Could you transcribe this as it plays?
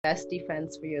best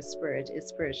defense for your spirit is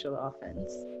spiritual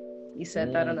offense. You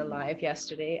said that on a Mm, live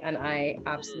yesterday, and I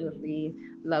absolutely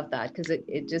love that because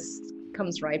it just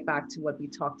comes right back to what we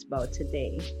talked about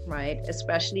today, right?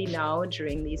 Especially now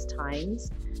during these times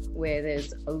where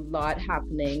there's a lot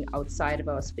happening outside of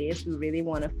our space, we really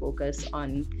want to focus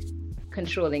on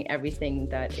controlling everything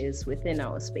that is within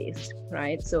our space,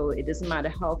 right? So it doesn't matter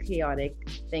how chaotic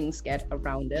things get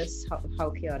around us, how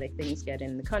chaotic things get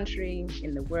in the country,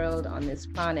 in the world, on this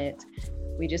planet.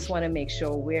 We just want to make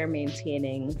sure we're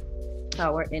maintaining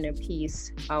our inner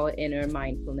peace, our inner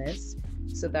mindfulness,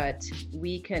 so that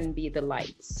we can be the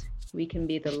lights. We can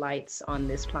be the lights on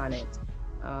this planet.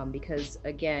 Because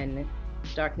again,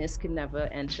 darkness can never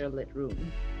enter a lit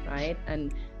room, right?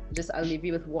 And just I'll leave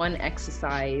you with one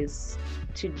exercise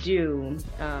to do.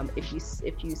 If you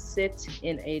sit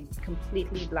in a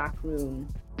completely black room.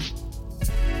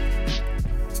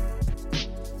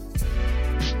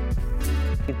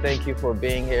 thank you for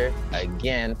being here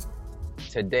again.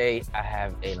 Today, I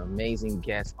have an amazing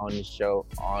guest on the show,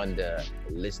 on the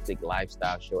Holistic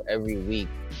Lifestyle Show. Every week,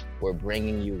 we're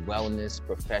bringing you wellness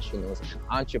professionals and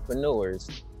entrepreneurs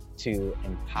to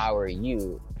empower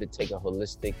you to take a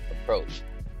holistic approach.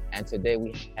 And today,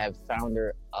 we have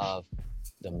founder of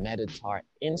the Meditar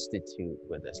Institute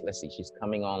with us. Let's see, she's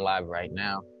coming on live right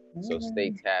now. So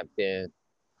stay tapped in.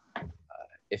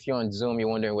 If you're on Zoom, you're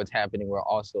wondering what's happening. We're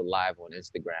also live on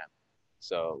Instagram.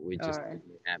 So we're All just right.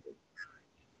 making it happen.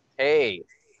 Hey,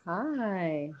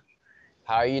 Hi.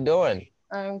 how are you doing?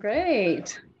 I'm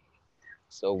great.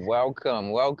 So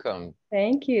welcome, welcome.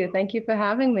 Thank you. Thank you for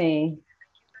having me.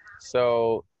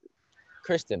 So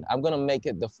Kristen, I'm gonna make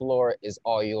it the floor is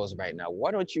all yours right now.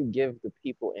 Why don't you give the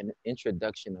people an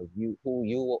introduction of who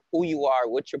you are,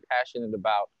 what you're passionate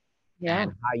about, Yeah.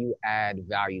 and how you add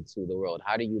value to the world.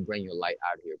 How do you bring your light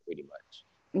out here pretty much?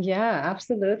 Yeah,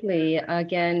 absolutely.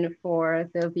 Again, for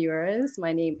the viewers,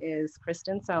 my name is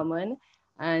Kristen Salmon,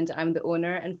 and I'm the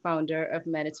owner and founder of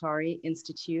Meditari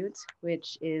Institute,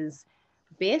 which is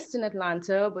based in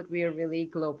Atlanta, but we are really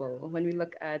global. When we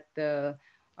look at the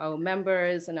our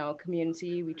members and our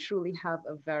community, we truly have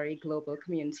a very global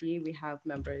community. We have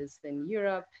members in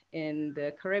Europe, in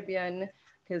the Caribbean,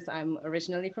 because I'm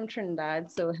originally from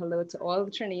Trinidad. So hello to all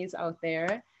the Trinis out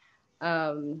there.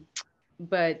 Um,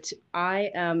 but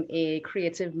I am a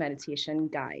creative meditation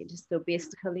guide. So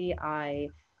basically, I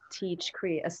teach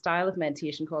create a style of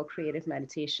meditation called creative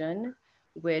meditation,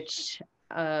 which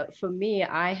for me,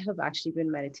 I have actually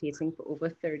been meditating for over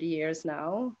 30 years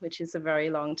now, which is a very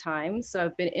long time. So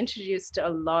I've been introduced to a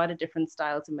lot of different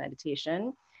styles of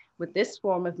meditation. With this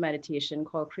form of meditation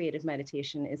called creative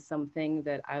meditation is something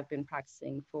that I've been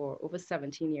practicing for over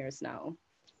 17 years now.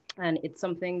 And it's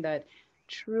something that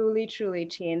truly, truly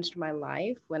changed my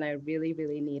life when I really,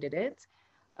 really needed it.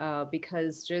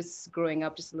 Because just growing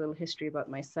up, just a little history about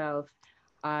myself.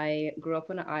 I grew up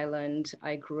on an island.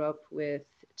 I grew up with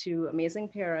two amazing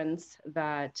parents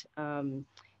that,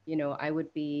 I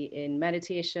would be in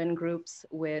meditation groups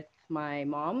with my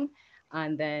mom.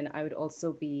 And then I would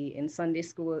also be in Sunday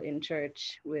school in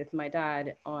church with my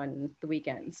dad on the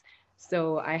weekends.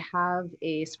 So I have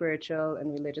a spiritual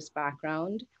and religious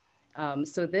background.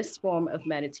 So this form of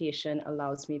meditation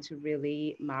allows me to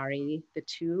really marry the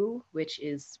two, which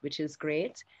is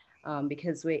great,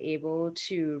 because we're able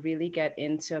to really get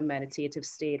into a meditative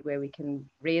state where we can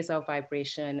raise our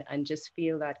vibration and just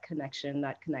feel that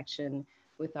connection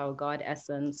with our God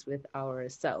essence, with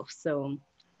ourself. So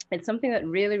it's something that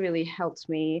really, really helped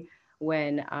me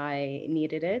when I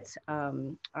needed it.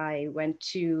 I went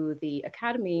to the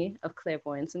Academy of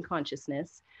Clairvoyance and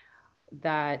Consciousness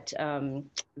that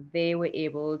they were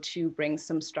able to bring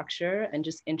some structure and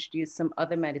just introduce some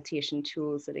other meditation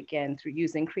tools that, again, through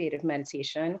using creative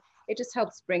meditation, it just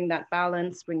helps bring that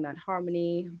balance, bring that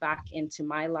harmony back into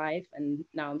my life. And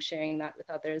now I'm sharing that with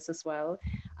others as well,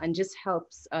 and just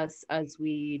helps us as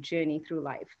we journey through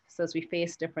life. So as we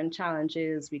face different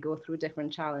challenges, we go through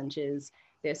different challenges.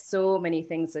 There's so many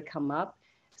things that come up.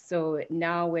 So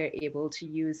now we're able to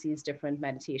use these different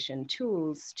meditation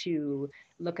tools to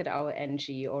look at our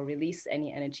energy or release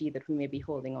any energy that we may be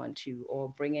holding on to or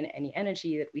bring in any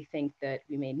energy that we think that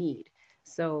we may need.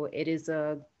 So it is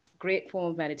a great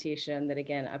form of meditation that,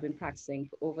 again, I've been practicing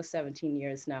for over 17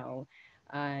 years now,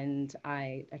 and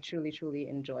I truly, truly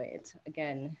enjoy it.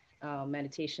 Again,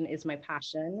 meditation is my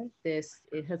passion. It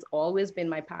has always been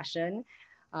my passion.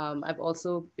 I've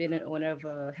also been an owner of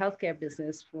a healthcare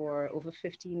business for over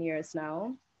 15 years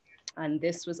now, and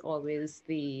this was always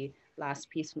the last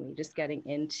piece for me, just getting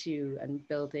into and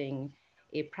building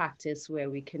a practice where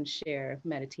we can share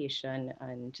meditation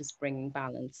and just bringing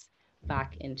balance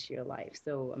back into your life.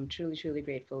 So I'm truly, truly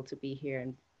grateful to be here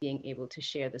and being able to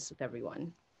share this with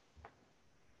everyone.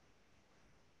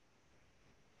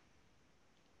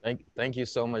 Thank you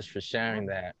so much for sharing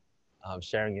that,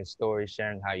 sharing your story,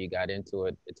 sharing how you got into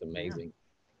it. It's Yeah. amazing.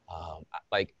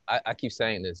 I keep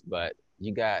saying this, but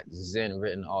you got Zen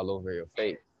written all over your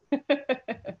face.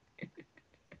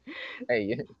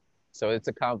 Hey, so it's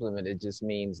a compliment. It just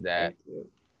means that Thank you.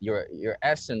 your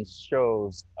essence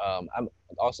shows. I'm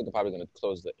also probably going to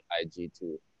close the IG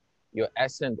too. Your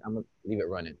essence, I'm gonna leave it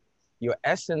running. Your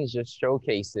essence just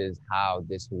showcases how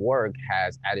this work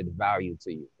has added value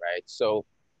to you, right? So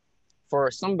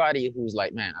for somebody who's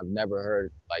like, man, I've never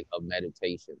heard like of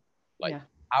meditation, like Yeah.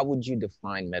 how would you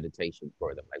define meditation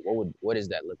for them? Like what does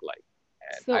that look like?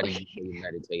 And how So, do you know you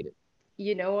meditated?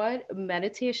 you know what?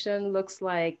 Meditation looks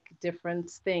like different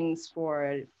things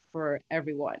for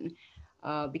everyone.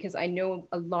 Because I know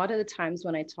a lot of the times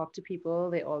when I talk to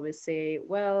people, they always say,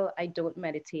 "Well, I don't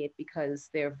meditate," because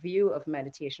their view of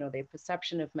meditation or their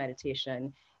perception of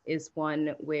meditation is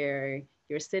one where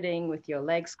you're sitting with your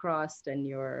legs crossed and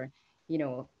you're, you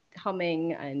know,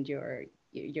 humming and you're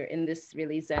in this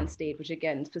really Zen state, which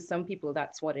again, for some people,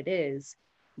 that's what it is.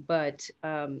 But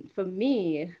for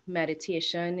me,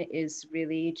 meditation is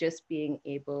really just being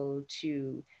able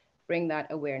to bring that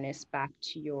awareness back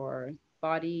to your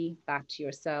body, back to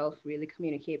yourself, really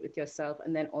communicate with yourself,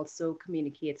 and then also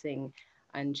communicating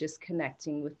and just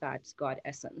connecting with that God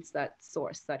essence, that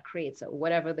source, that creator,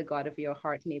 whatever the God of your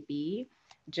heart may be,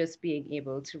 just being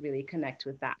able to really connect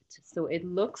with that. So it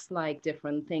looks like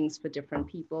different things for different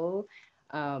people.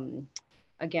 Um,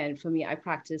 Again, for me, I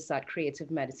practice that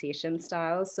creative meditation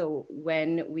style. So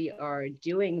when we are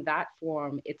doing that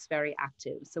form, it's very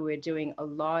active. So we're doing a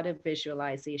lot of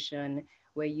visualization.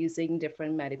 We're using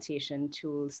different meditation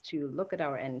tools to look at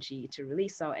our energy, to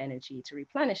release our energy, to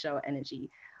replenish our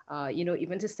energy,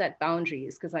 even to set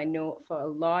boundaries. Because I know for a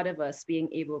lot of us, being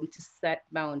able to set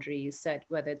boundaries, set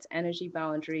whether it's energy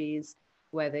boundaries,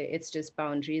 whether it's just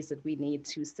boundaries that we need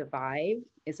to survive,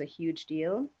 is a huge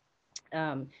deal.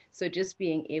 So just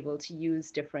being able to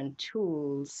use different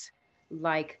tools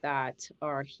like that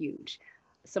are huge.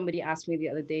 Somebody asked me the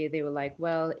other day, they were like,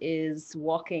 well, is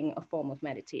walking a form of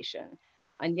meditation?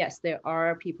 And yes, there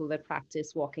are people that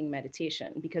practice walking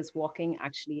meditation because walking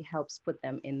actually helps put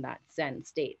them in that Zen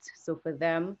state. So for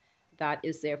them, that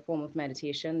is their form of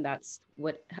meditation. That's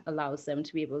what allows them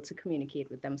to be able to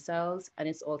communicate with themselves. And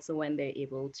it's also when they're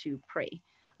able to pray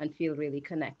and feel really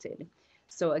connected.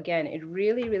 So again, it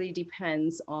really, really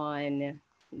depends on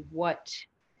what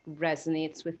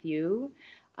resonates with you.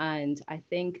 And I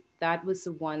think that was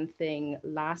the one thing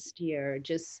last year,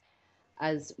 just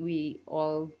as we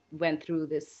all went through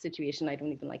this situation. I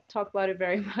don't even like to talk about it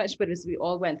very much, but as we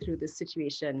all went through this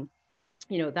situation,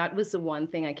 that was the one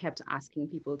thing I kept asking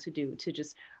people to do, to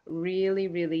just really,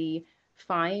 really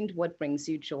find what brings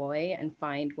you joy and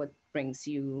find what brings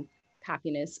you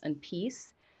happiness and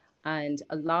peace, and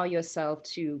allow yourself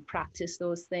to practice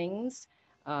those things,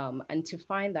 and to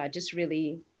find that, just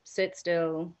really sit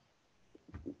still,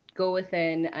 go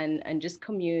within, and just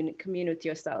commune with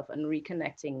yourself and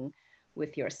reconnecting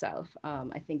with yourself.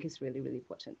 I think is really, really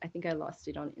important. I think I lost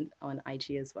it on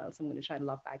IG as well, so I'm going to try to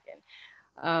log back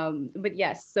in. But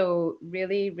yes, so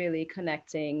really, really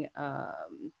connecting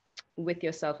with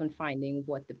yourself and finding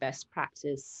what the best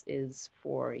practice is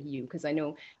for you. Because I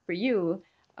know for you,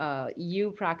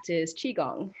 you practice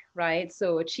Qigong, right?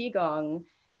 So Qigong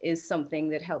is something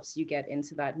that helps you get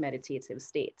into that meditative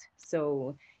state.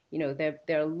 So, there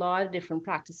are a lot of different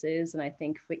practices. And I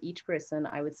think for each person,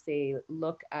 I would say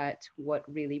look at what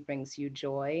really brings you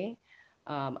joy,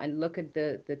 and look at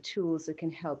the tools that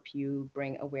can help you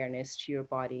bring awareness to your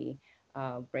body,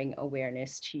 bring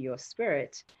awareness to your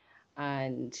spirit,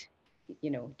 and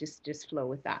just flow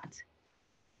with that.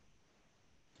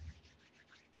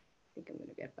 I think I'm going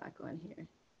to get back on here.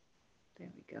 There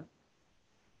we go.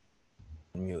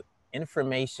 Mute.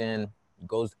 Information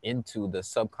goes into the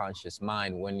subconscious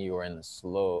mind when you're in a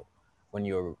slow, when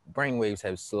your brain waves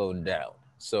have slowed down.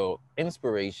 So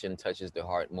inspiration touches the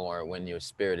heart more when your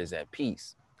spirit is at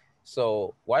peace.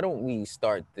 So why don't we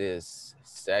start this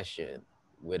session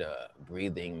with a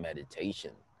breathing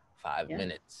meditation, five Yeah,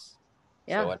 minutes.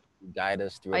 So yeah. what guide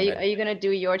us through Are a you, meditation? are you going to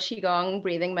do your qigong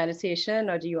breathing meditation,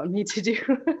 or do you want me to do?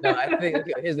 No, I think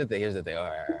okay, here's the thing. Here's the thing. All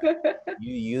right, all right.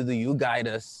 You guide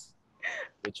us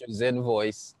with your Zen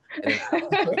voice, and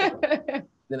then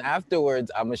then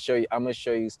afterwards, I'm gonna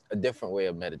show you a different way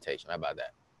of meditation. How about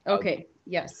that? I'll, Okay,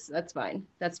 yes, that's fine.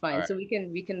 That's all fine. right. So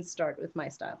we can start with my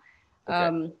style. Okay.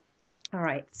 Um, all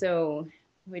right, so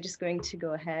we're just going to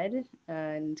go ahead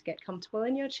and get comfortable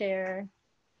in your chair.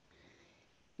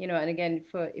 And again,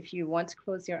 if you want to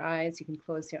close your eyes, you can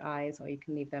close your eyes or you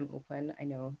can leave them open. I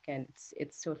know, again,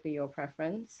 it's totally your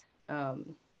preference.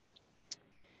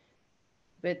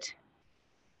 But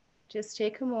just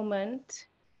take a moment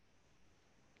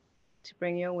to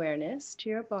bring your awareness to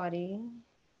your body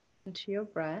and to your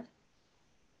breath.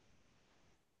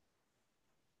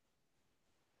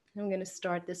 I'm going to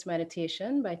start this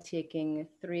meditation by taking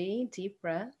 3 deep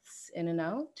breaths in and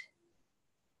out.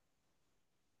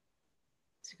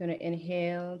 So you're going to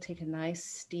inhale, take a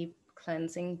nice deep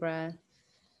cleansing breath.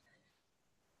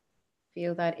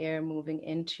 Feel that air moving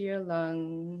into your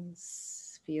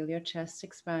lungs. Feel your chest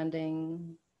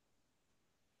expanding.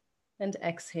 And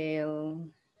exhale.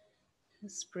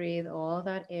 Just breathe all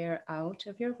that air out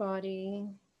of your body,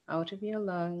 out of your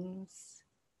lungs.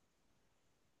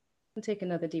 And take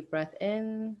another deep breath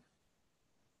in.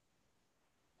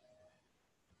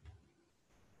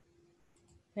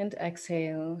 And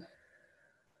exhale.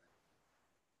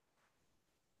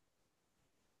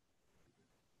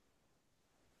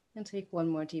 And take one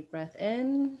more deep breath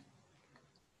in.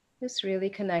 Just really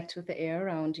connect with the air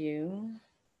around you.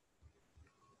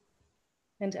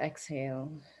 And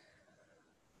exhale.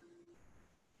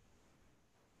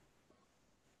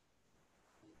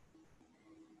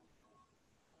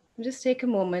 And just take a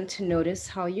moment to notice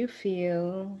how you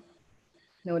feel.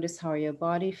 Notice how your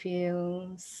body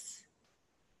feels.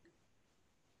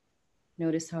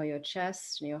 Notice how your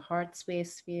chest and your heart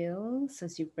space feels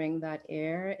as you bring that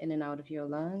air in and out of your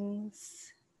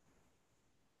lungs.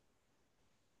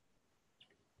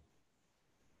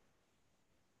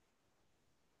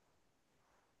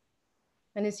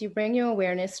 And as you bring your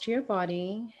awareness to your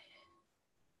body,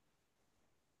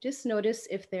 just notice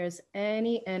if there's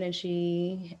any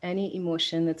energy, any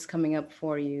emotion that's coming up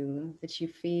for you that you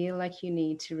feel like you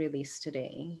need to release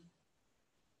today.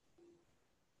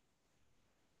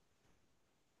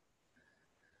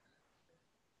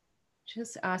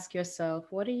 Just ask yourself,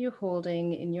 what are you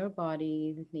holding in your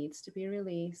body that needs to be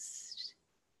released?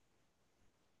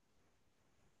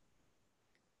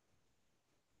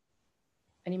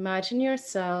 And imagine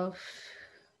yourself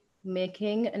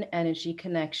making an energy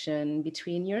connection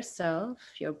between yourself,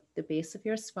 the base of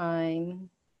your spine,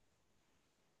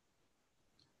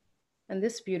 and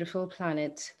this beautiful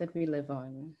planet that we live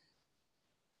on.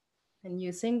 And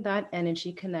using that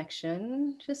energy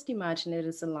connection, just imagine it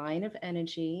as a line of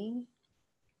energy.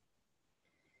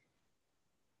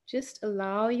 Just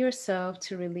allow yourself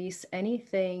to release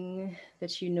anything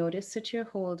that you notice that you're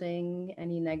holding,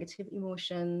 any negative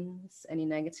emotions, any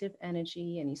negative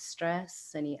energy, any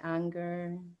stress, any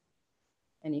anger,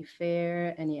 any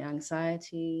fear, any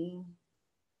anxiety.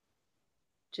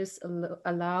 Just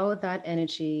allow that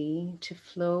energy to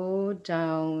flow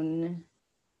down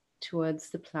towards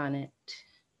the planet.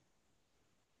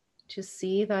 To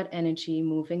see that energy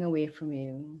moving away from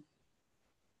you.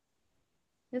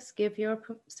 Just give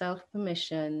yourself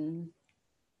permission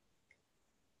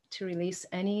to release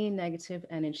any negative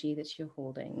energy that you're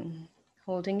holding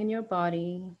in your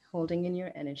body, holding in your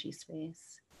energy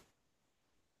space.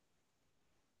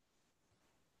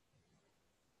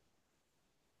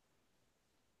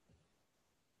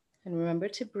 And remember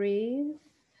to breathe,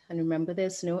 and remember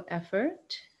there's no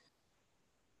effort.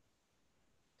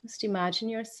 Just imagine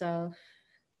yourself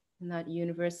in that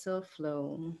universal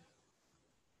flow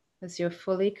as you're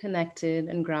fully connected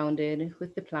and grounded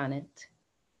with the planet.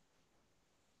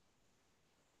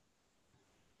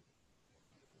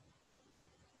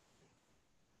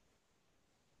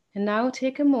 And now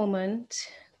take a moment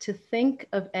to think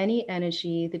of any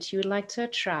energy that you would like to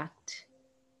attract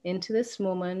into this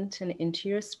moment and into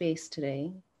your space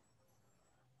today.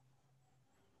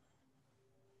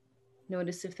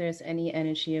 Notice if there's any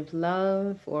energy of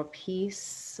love or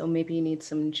peace, or maybe you need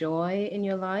some joy in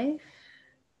your life.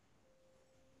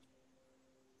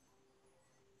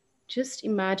 Just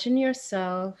imagine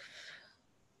yourself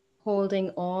holding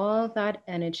all that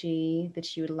energy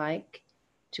that you would like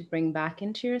to bring back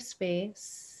into your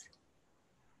space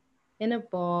in a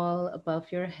ball above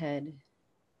your head.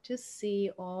 Just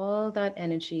see all that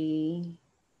energy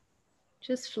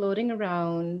just floating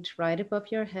around right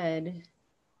above your head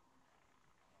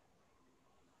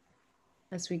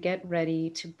as we get ready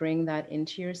to bring that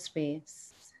into your space.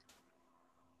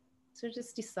 So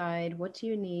just decide, what do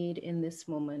you need in this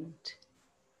moment?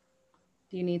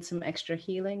 Do you need some extra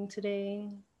healing today?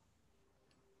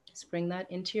 Just bring that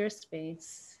into your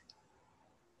space.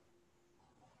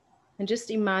 And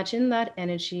just imagine that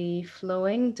energy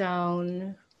flowing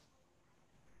down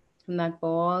from that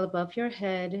ball above your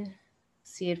head.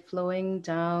 See it flowing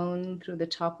down through the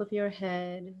top of your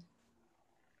head,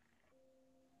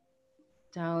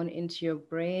 down into your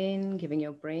brain, giving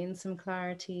your brain some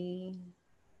clarity,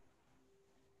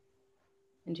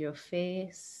 and your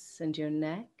face and your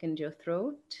neck and your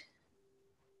throat.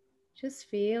 Just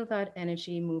feel that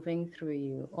energy moving through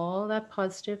you, all that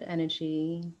positive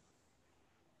energy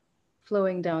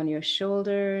flowing down your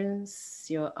shoulders,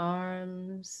 your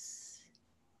arms,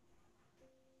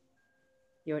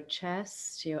 your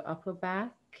chest, your upper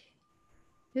back.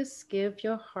 Just give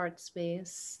your heart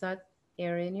space, that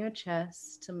area in your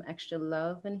chest, some extra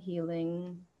love and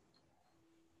healing.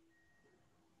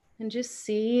 And just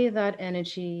see that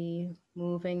energy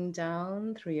moving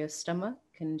down through your stomach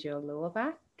and your lower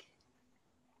back.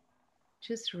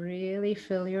 Just really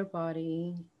fill your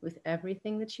body with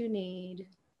everything that you need.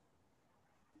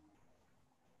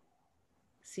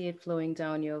 See it flowing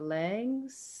down your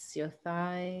legs, your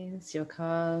thighs, your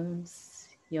calves,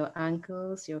 your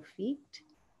ankles, your feet.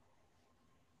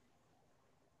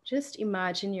 Just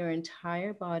imagine your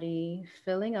entire body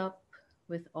filling up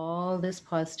with all this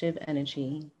positive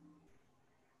energy,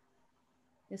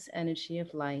 this energy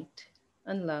of light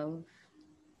and love.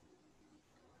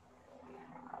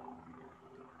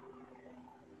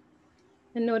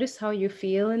 And notice how you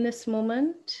feel in this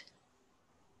moment.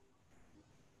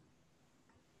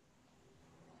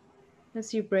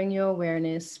 As you bring your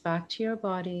awareness back to your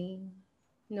body,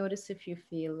 notice if you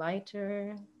feel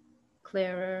lighter,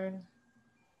 clearer.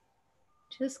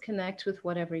 Just connect with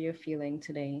whatever you're feeling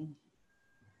today.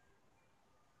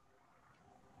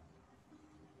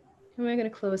 And we're going to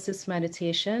close this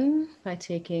meditation by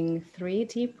taking 3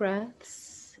 deep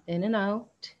breaths in and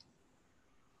out.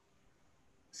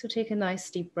 So take a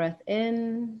nice deep breath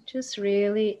in. Just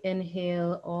really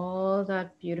inhale all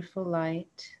that beautiful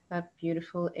light, that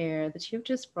beautiful air that you've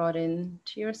just brought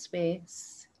into your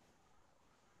space.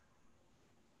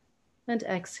 And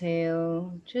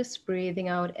exhale, just breathing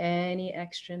out any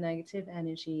extra negative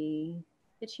energy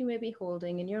that you may be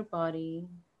holding in your body.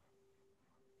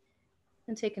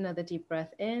 And take another deep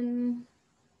breath in.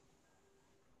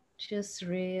 Just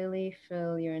really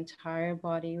fill your entire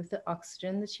body with the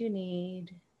oxygen that you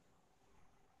need.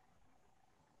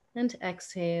 And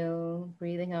exhale,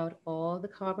 breathing out all the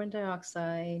carbon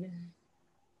dioxide.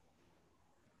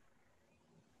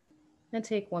 And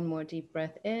take one more deep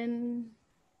breath in.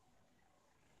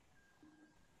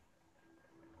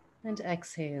 And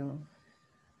exhale.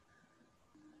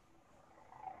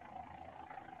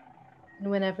 And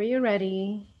whenever you're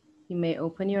ready, you may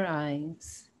open your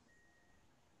eyes.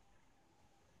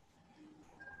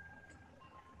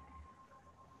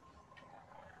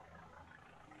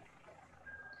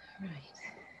 All right.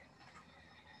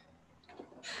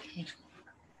 Okay.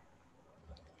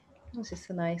 It was just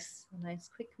a nice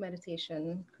quick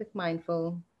meditation, quick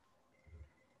mindfulness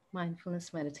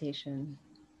meditation.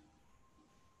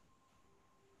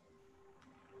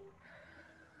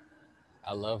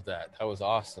 I love that. That was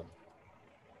awesome.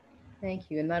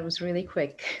 Thank you. And that was really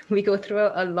quick. We go through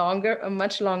a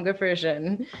much longer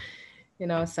version in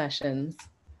our sessions.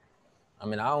 I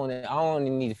mean, I only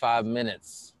need 5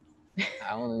 minutes.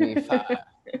 I only need 5. I'm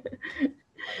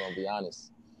gonna be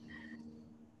honest.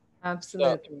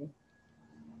 Absolutely.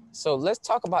 So let's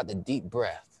talk about the deep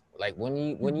breath. Like when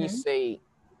you say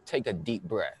take a deep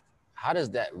breath, how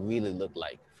does that really look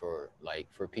like for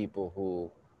people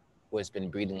who has been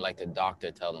breathing like the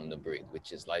doctor tell them to breathe,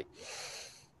 which is like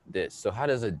this. So how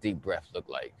does a deep breath look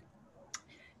like?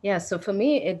 Yeah, so for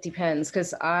me, it depends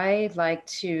because I like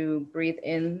to breathe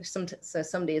in.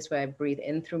 Some days where I breathe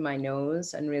in through my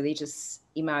nose and really just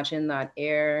imagine that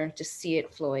air, just see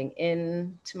it flowing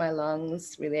in to my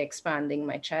lungs, really expanding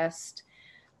my chest,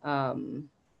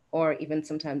 or even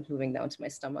sometimes moving down to my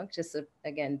stomach. Just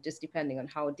again, just depending on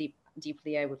how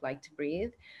deeply I would like to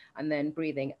breathe, and then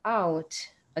breathing out.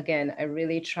 Again, I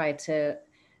really try to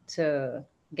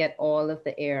get all of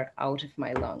the air out of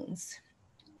my lungs.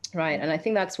 Right. And I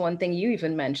think that's one thing you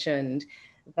even mentioned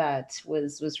that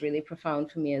was really profound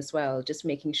for me as well. Just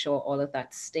making sure all of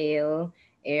that stale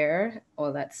air,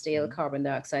 all that stale carbon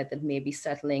dioxide that may be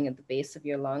settling at the base of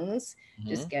your lungs,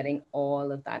 just getting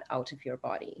all of that out of your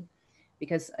body.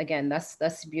 Because again, that's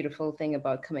the beautiful thing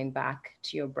about coming back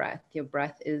to your breath. Your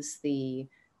breath is the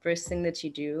first thing that you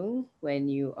do when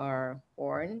you are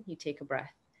born. You take a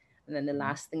breath. And then the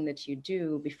last thing that you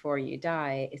do before you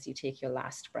die is you take your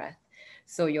last breath.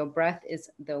 So your breath is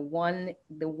the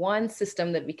one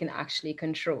system that we can actually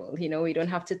control. You know, we don't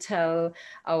have to tell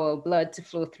our blood to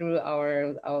flow through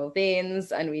our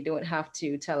veins, and we don't have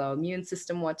to tell our immune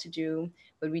system what to do,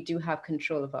 but we do have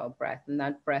control of our breath. And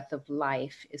that breath of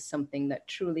life is something that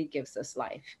truly gives us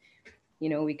life. You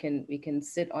know, we can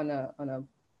sit on a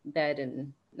bed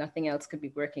and nothing else could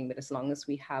be working, but as long as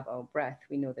we have our breath,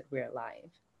 we know that we're alive.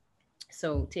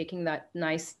 So taking that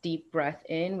nice deep breath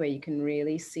in where you can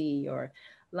really see your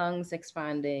lungs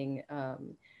expanding,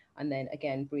 and then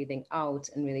again breathing out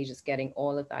and really just getting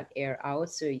all of that air out.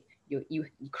 So you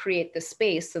create the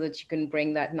space so that you can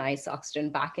bring that nice oxygen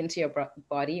back into your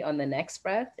body on the next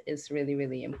breath is really,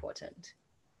 really important.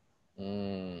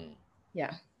 Mm.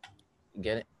 Yeah.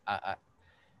 Get it?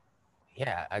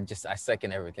 Yeah, I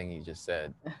second everything you just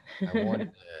said. I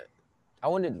wanted to, I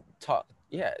wanted to talk.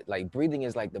 Yeah, like breathing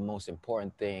is like the most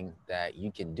important thing that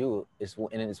you can do.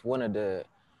 And it's one of the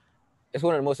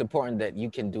most important that you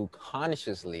can do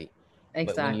consciously. But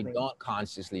when you Exactly. don't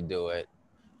consciously do it,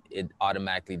 it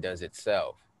automatically does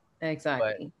itself. But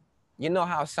Exactly. you know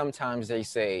how sometimes they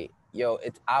say, yo,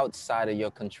 it's outside of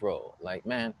your control. Like,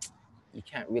 man, you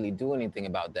can't really do anything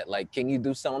about that. Like, can you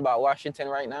do something about Washington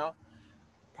right now?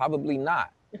 Probably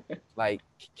not. Like,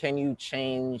 can you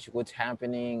change what's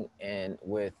happening and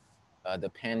with the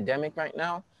pandemic right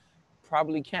now?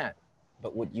 Probably can't.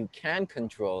 But what you can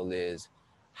control is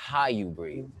how you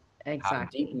breathe, how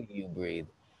Exactly. deeply you breathe,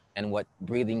 and what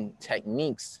breathing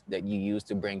techniques that you use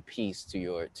to bring peace to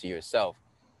yourself.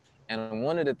 And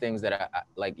one of the things that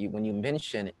like you, when you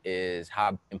mention is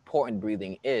how important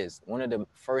breathing is. One of the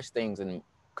first things and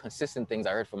consistent things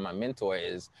I heard from my mentor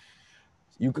is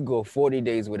you could go 40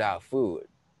 days without food.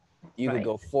 You could Right.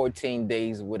 go 14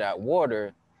 days without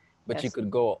water, but Yes.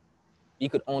 you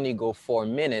could only go 4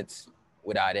 minutes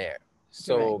without air. Right.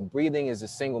 So breathing is the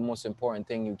single most important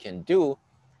thing you can do,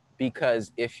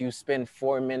 because if you spend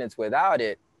 4 minutes without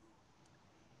it,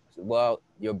 well,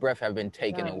 your breath have been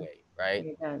taken Done. away, right?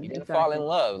 You're done. You didn't fall in Exactly.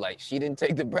 love. Like, she didn't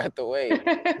take the breath away.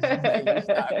 Like, you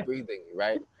stopped breathing,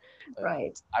 right? Uh,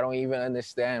 Right. I don't even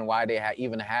understand why they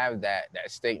even have that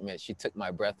statement. She took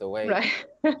my breath away. Right.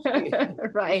 She, she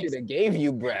Right. should have gave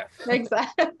you breath,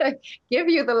 Exactly. Give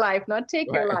you the life, not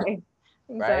take your right? life.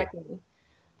 Right. Exactly.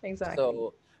 Exactly.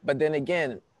 So, but then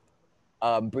again,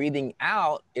 breathing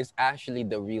out is actually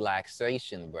the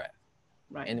relaxation breath.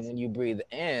 And Right. when you breathe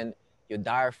in, your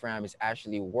diaphragm is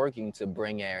actually working to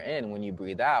bring air in. When you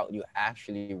breathe out, you're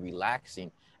actually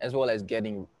relaxing as well as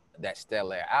getting that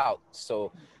stale air out.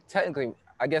 So technically,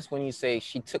 I guess when you say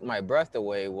she took my breath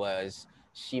away, was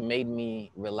she made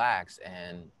me relax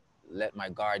and let my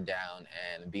guard down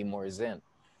and be more zen.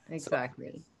 So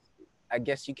Exactly. I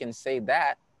guess you can say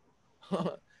that,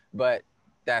 but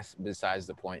that's besides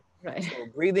the point. Right. So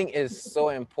breathing is so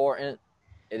important.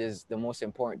 It is the most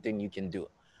important thing you can do.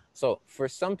 So for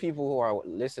some people who are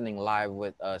listening live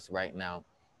with us right now,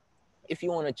 if you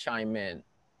want to chime in,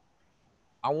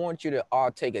 I want you to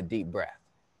all take a deep breath.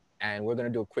 And we're going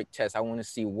to do a quick test. I want to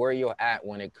see where you're at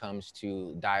when it comes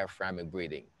to diaphragmatic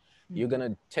breathing. You're Mhm.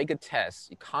 going to take a test.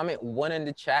 You comment 1 in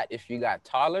the chat if you got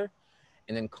taller,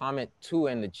 and then comment 2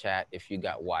 in the chat if you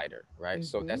got wider, right?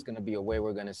 So that's Mhm. going to be a way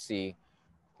we're going to see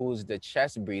who's the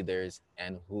chest breathers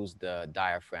and who's the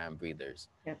diaphragm breathers.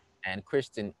 Yep. And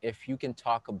Kristen, if you can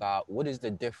talk about what is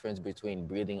the difference between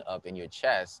breathing up in your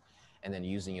chest and then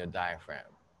using your diaphragm.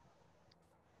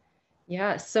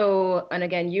 Yeah. So, and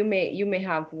again, you may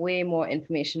have way more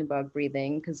information about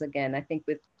breathing because again, I think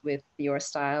with your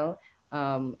style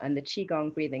and the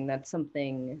qigong breathing, that's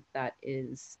something that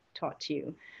is taught to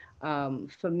you.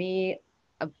 For me,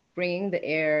 bringing the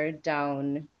air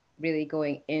down, really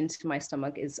going into my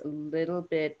stomach, is a little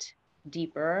bit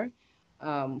deeper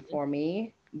for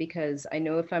me because I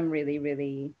know if I'm really,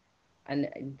 really,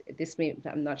 and this may,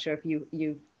 I'm not sure if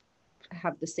you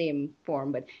have the same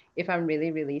form, but if I'm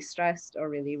really, really stressed or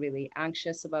really, really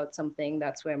anxious about something,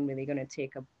 that's where I'm really going to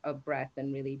take a breath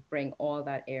and really bring all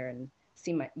that air and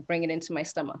bring it into my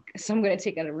stomach. So I'm going to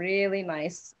take a really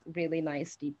nice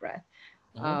deep breath.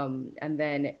 Mm-hmm. And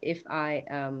then if I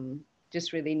am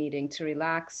just really needing to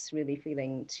relax, really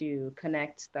feeling to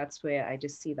connect, that's where I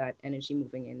just see that energy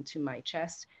moving into my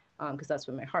chest because that's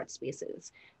where my heart space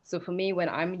is. So for me, when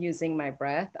I'm using my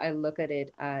breath, I look at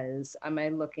it as, am I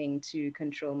looking to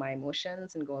control my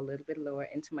emotions and go a little bit lower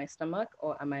into my stomach,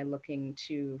 or am I looking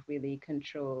to really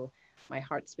control my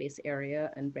heart space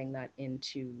area and bring that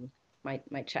into my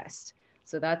chest?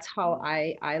 So that's how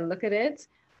I look at it.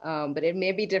 But it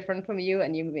may be different from you,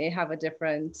 and you may have a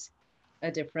different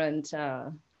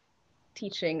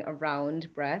teaching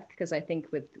around breath because I think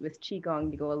with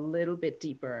qigong you go a little bit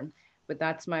deeper, but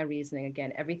that's my reasoning.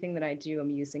 Again, everything that I do,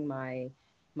 I'm using my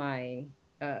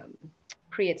um,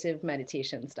 creative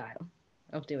meditation style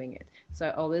of doing it. So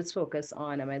I always focus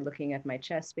on, am I looking at my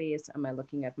chest space? Am I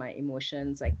looking at my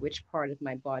emotions? Like which part of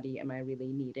my body am I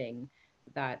really needing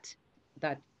that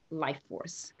that life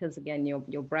force? Because again,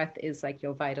 your breath is like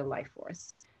your vital life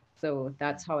force. So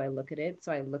that's how I look at it.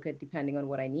 So I look at depending on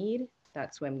what I need,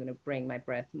 that's where I'm going to bring my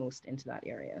breath most into that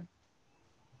area.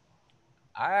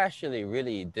 I actually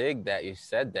really dig that you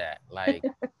said that. Like,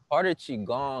 part of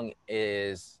Qigong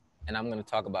is, and I'm going to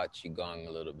talk about Qigong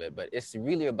a little bit, but it's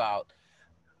really about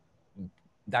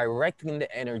directing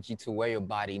the energy to where your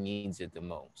body needs it the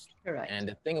most. And Correct.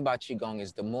 the thing about Qigong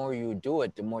is the more you do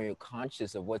it, the more you're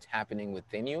conscious of what's happening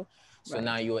within you. So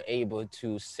now Right. you're able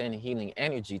to send healing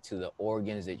energy to the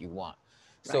organs that you want.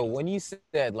 So Right. when you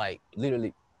said like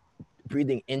literally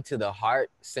breathing into the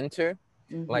heart center,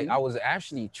 like I Mm-hmm. was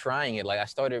actually trying it. Like I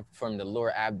started from the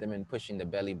lower abdomen, pushing the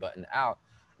belly button out.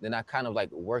 Then I kind of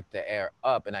like work the air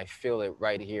up and I feel it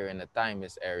right here in the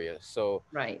thymus area. So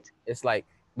Right. it's like,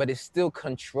 but it's still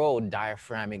controlled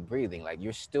diaphragmatic breathing. Like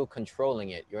you're still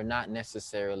controlling it. You're not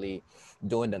necessarily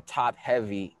doing the top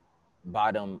heavy,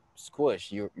 bottom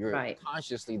squish. You're Right.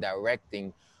 consciously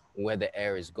directing where the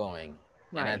air is going.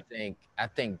 And Right. I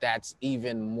think that's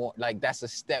even more like that's a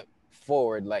step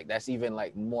forward. Like that's even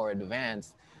like more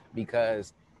advanced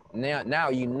because now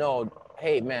you know,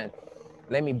 hey man,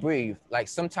 let me breathe. Like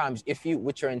sometimes if you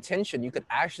with your intention, you could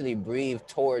actually breathe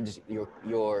towards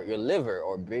your liver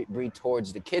or breathe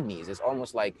towards the kidneys. It's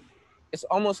almost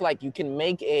like you can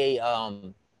make a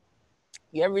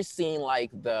you ever seen like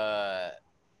the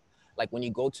like when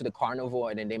you go to the carnival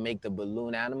and then they make the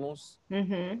balloon animals?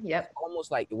 Mm-hmm. It's Yep.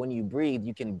 almost like when you breathe,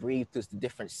 you can breathe through the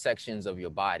different sections of your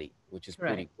body, which is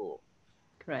pretty Correct. cool.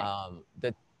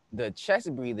 Correct. The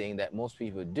chest breathing that most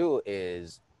people do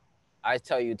is I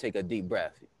tell you to take a deep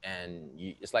breath, and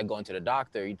it's like going to the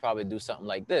doctor. You'd probably do something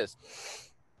like this,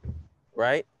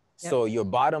 right? Yep. So your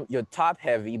top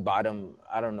heavy, bottom.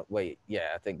 I don't know. Wait, yeah,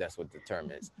 I think that's what the term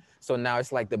is. So now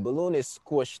it's like the balloon is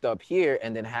squished up here,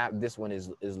 and then half this one is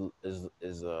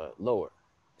lower.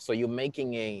 So you're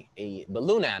making a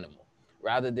balloon animal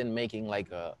rather than making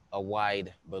like a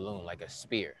wide balloon, like a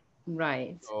spear.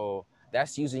 Right. So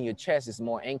that's using your chest. It's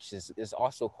more anxious. It's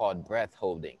also called breath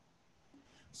holding.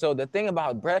 So the thing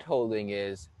about breath holding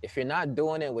is if you're not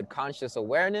doing it with conscious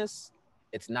awareness,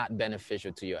 it's not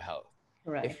beneficial to your health. If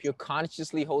Correct. you're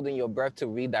consciously holding your breath to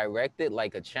redirect it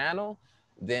like a channel,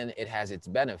 then it has its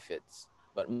benefits.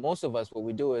 But most of us, what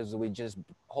we do is we just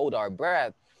hold our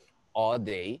breath all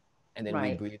day and then we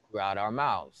Right. breathe throughout our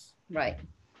mouths. Right.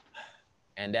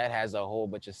 And that has a whole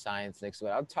bunch of science next to it.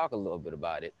 I'll talk a little bit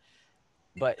about it.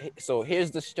 But so here's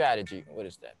the strategy. What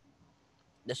is that?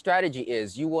 The strategy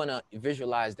is you want to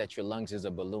visualize that your lungs is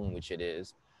a balloon, which it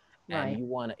is, and Right. you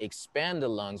want to expand the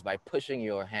lungs by pushing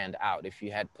your hand out. If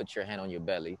you had put your hand on your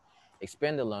belly,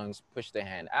 expand the lungs, push the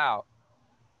hand out,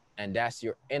 and that's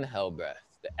your inhale breath.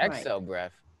 The Right. exhale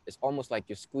breath is almost like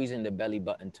you're squeezing the belly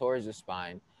button towards the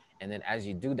spine, and then as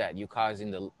you do that, you're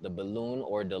causing the balloon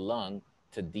or the lung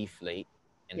to deflate,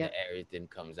 and the Yep. air then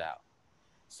comes out.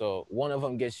 So one of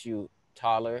them gets you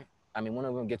taller. I mean, one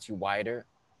of them gets you wider,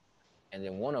 and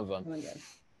then one of them Oh, again.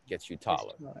 gets you Just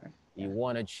taller. water. You Yeah.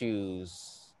 want to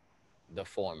choose the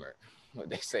former. What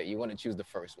they say, you want to choose the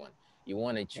first one. You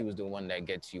want to Yep. choose the one that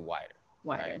gets you wider,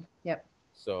 right? Wider. Yep.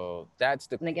 So that's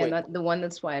the And again, quick, that the one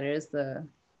that's wider is the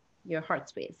your heart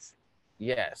space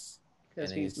yes. And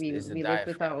because we we it's the we live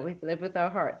with diaphragm. our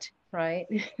heart, right?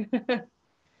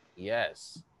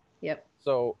 Yes. Yep.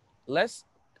 So let's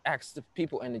ask the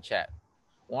people in the chat.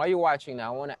 While you're watching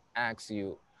now, I want to ask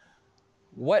you,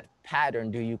 what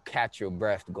pattern do you catch your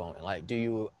breath going? Like, do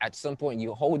you, at some point,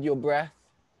 you hold your breath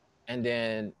and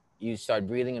then you start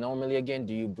breathing normally again?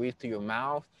 Do you breathe through your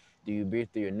mouth? Do you breathe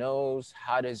through your nose?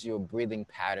 How does your breathing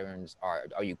patterns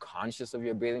are you conscious of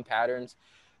your breathing patterns?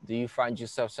 Do you find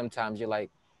yourself sometimes you're like,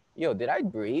 yo, did I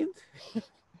breathe?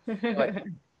 Like,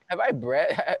 have I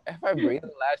breathed in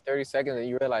the last 30 seconds and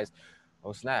you realize,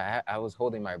 oh snap, I was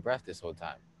holding my breath this whole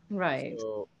time. Right.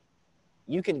 So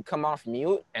you can come off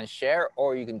mute and share,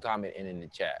 or you can comment in the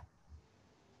chat.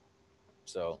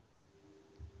 So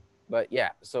but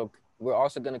yeah, so we're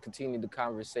also going to continue the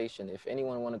conversation. If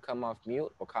anyone want to come off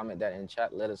mute or comment that in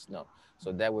chat, let us know.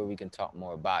 So that way we can talk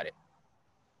more about it.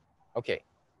 Okay.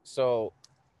 So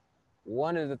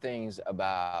one of the things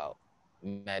about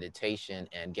meditation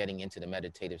and getting into the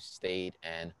meditative state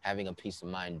and having a peace of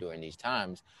mind during these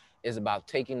times is about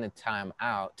taking the time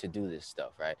out to do this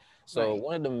stuff, right? So Right.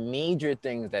 one of the major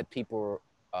things that people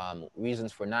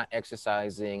reasons for not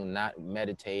exercising, not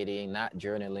meditating, not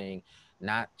journaling,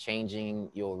 not changing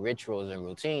your rituals and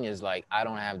routine is like, I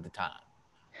don't have the time.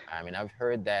 I mean, I've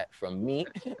heard that from me,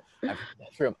 I've heard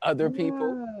that from other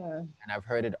people, Ah, and I've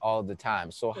heard it all the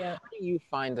time. So yeah. how do you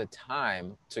find the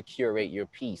time to curate your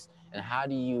peace? And how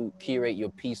do you curate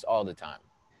your peace all the time?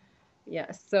 Yeah,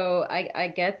 so I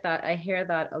get that. I hear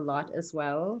that a lot as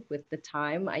well with the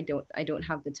time. I don't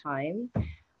have the time.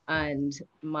 And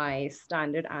my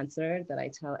standard answer that I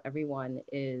tell everyone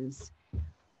is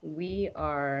we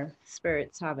are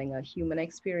spirits having a human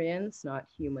experience, not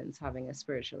humans having a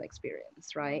spiritual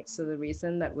experience, right? So the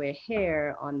reason that we're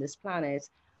here on this planet,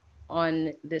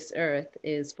 on this earth,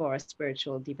 is for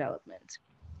spiritual development.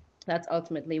 That's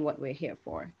ultimately what we're here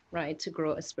for, right? To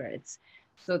grow as spirits.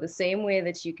 So the same way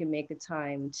that you can make the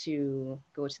time to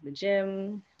go to the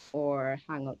gym or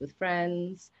hang out with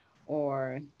friends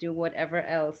or do whatever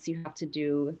else you have to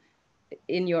do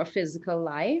in your physical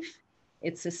life,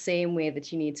 it's the same way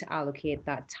that you need to allocate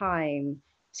that time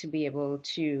to be able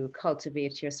to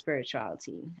cultivate your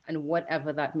spirituality and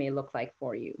whatever that may look like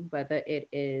for you, whether it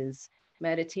is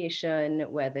meditation,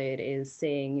 whether it is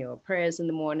saying your prayers in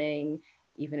the morning,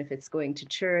 even if it's going to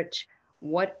church,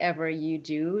 whatever you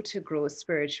do to grow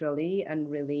spiritually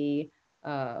and really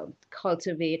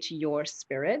cultivate your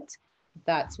spirit,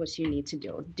 that's what you need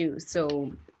to do.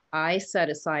 So I set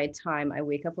aside time. I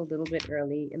wake up a little bit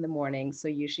early in the morning, so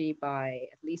usually by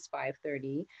at least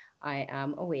 5:30, I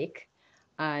am awake,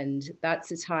 and that's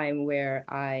the time where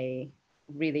I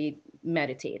really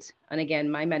meditate. And again,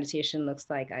 my meditation looks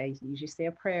like I usually say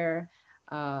a prayer,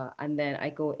 and then I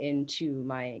go into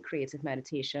my creative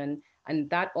meditation, and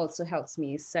that also helps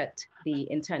me set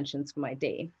the intentions for my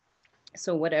day.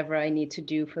 So whatever I need to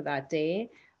do for that day,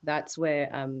 that's where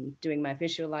I'm doing my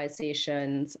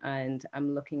visualizations and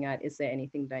I'm looking at, is there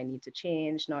anything that I need to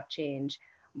change, not change?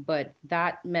 But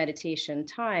that meditation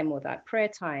time or that prayer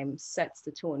time sets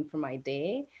the tone for my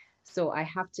day. So I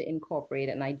have to incorporate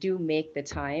it, and I do make the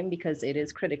time because it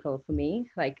is critical for me.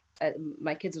 Like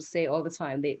my kids will say all the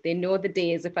time, they know the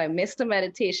days if I missed a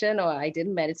meditation or I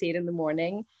didn't meditate in the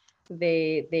morning,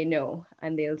 they know,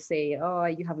 and they'll say, oh,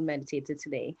 you haven't meditated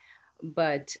today.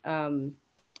 But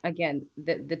again,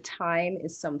 the time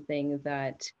is something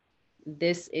that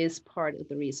this is part of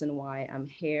the reason why I'm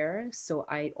here. So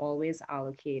I always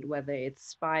allocate, whether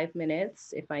it's 5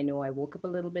 minutes, if I know I woke up a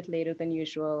little bit later than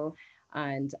usual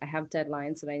and I have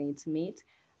deadlines that I need to meet.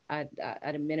 At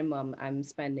a minimum, I'm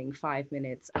spending 5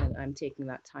 minutes and I'm taking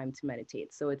that time to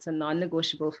meditate. So it's a non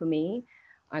negotiable for me.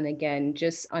 And again,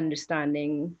 just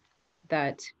understanding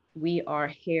that we are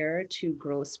here to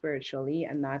grow spiritually,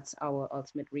 and that's our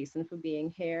ultimate reason for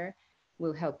being here,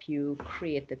 will help you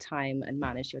create the time and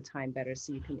manage your time better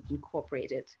so you can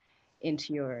incorporate it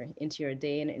into your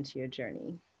day and into your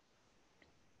journey.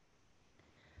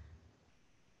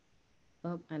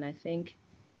 Oh, and I think,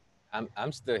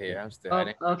 I'm still here. I'm still. I oh,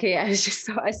 didn't. okay.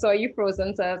 I saw you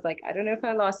frozen, so I was like, I don't know if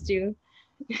I lost you.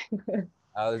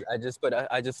 I just put.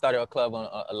 I just started a club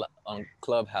on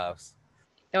Clubhouse.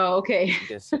 Oh, okay.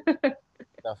 Get some stuff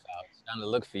out. I was trying to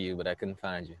look for you, but I couldn't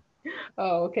find you.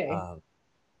 Oh, okay. Um,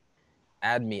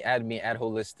 add me. Add me. Add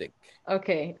holistic.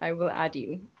 Okay, I will add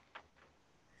you.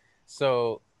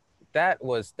 So that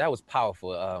was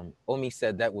powerful. Omi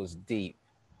said that was deep.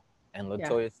 And Yeah.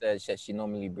 Latoya said that she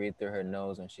normally breathes through her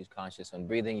nose when she's conscious. When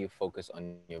breathing, you focus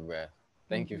on your breath.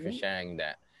 Thank you for Mm-hmm. sharing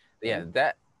that. Yeah, Thanks.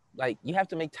 that like you have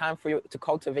to make time for to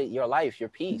cultivate your life, your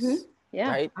Mm-hmm. peace, Yeah,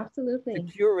 right? To absolutely.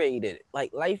 curate it.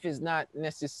 Like life is not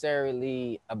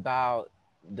necessarily about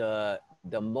the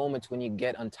moments when you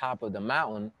get on top of the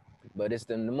mountain, but it's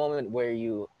the moment where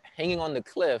you hanging on the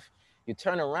cliff, you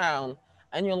turn around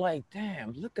and you're like,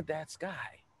 damn, look at that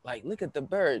sky. Like look at the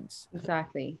birds.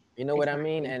 Exactly. You know what I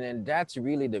mean? Exactly. And then that's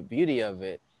really the beauty of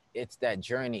it. It's that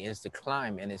journey, it's the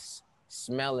climb, and it's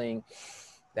smelling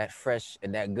that fresh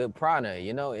and that good prana.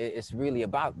 It's really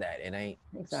about that. It ain't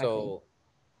Exactly. so.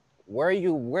 Where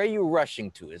are you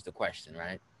rushing to is the question,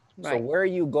 right? So Right. where are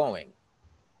you going?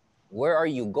 Where are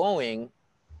you going,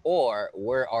 or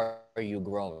where are you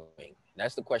growing?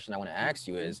 That's the question I want to ask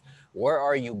you: is Mhm. where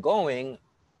are you going,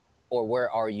 or where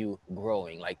are you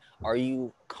growing? Like, are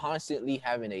you constantly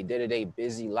having a day-to-day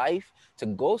busy life to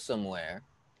go somewhere?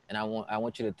 And I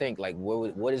want you to think like,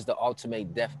 what is the ultimate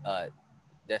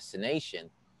destination,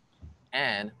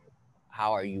 and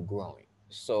how are you growing?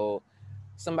 So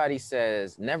somebody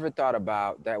says never thought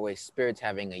about that way, spirits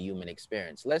having a human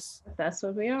experience. That's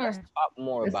what we Let's are. talk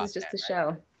more This about is just that, a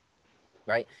shell.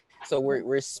 right? So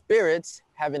we're spirits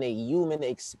having a human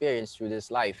experience through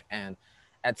this life. And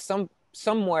at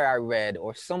somewhere I read,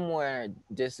 or somewhere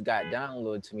this got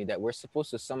downloaded to me, that we're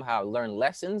supposed to somehow learn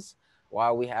lessons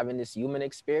while we having this human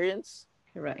experience.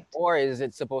 Correct. Or is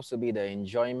it supposed to be the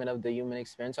enjoyment of the human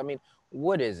experience? I mean,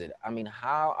 what is it? I mean,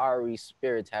 how are we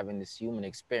spirits having this human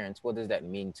experience? What does that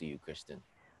mean to you, Kristen?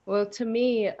 Well, to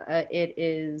me, it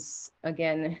is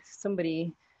again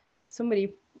somebody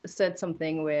said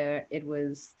something where it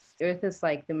was Earth is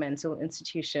like the mental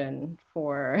institution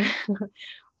for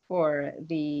for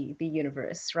the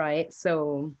universe, right?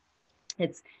 So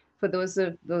it's for those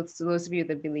of you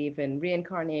that believe in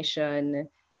reincarnation,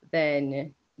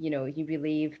 then you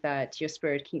believe that your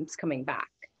spirit keeps coming back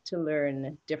to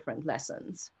learn different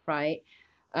lessons, right?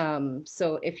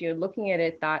 So if you're looking at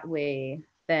it that way,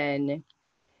 then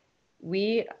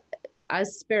we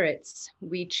as spirits,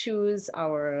 we choose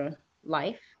our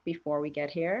life before we get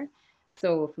here.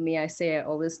 So for me, I say I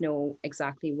always know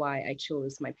exactly why I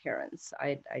chose my parents.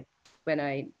 I when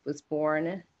I was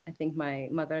born, I think my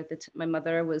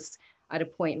mother was at a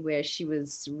point where she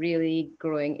was really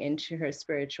growing into her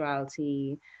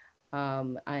spirituality,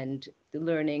 and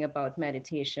learning about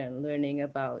meditation, learning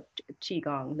about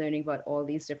qigong, learning about all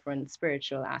these different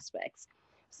spiritual aspects.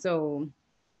 So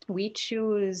we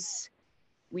choose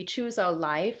we choose our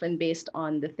life and based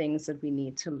on the things that we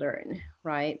need to learn,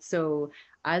 right? So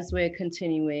as we're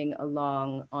continuing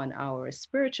along on our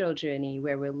spiritual journey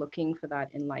where we're looking for that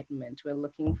enlightenment, we're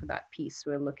looking for that peace,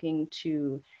 we're looking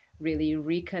to really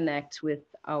reconnect with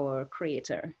our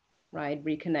creator, right?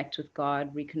 Reconnect with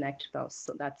God, reconnect with our,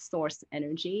 that source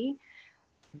energy.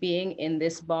 Being in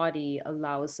this body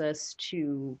allows us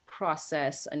to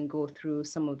process and go through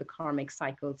some of the karmic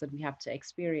cycles that we have to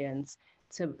experience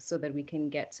so that we can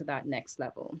get to that next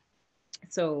level.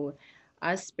 So,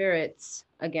 as spirits,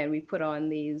 again, we put on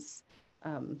these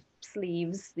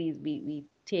sleeves, we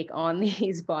take on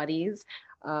these bodies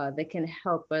that can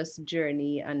help us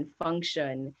journey and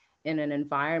function in an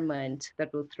environment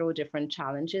that will throw different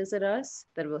challenges at us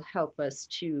that will help us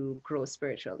to grow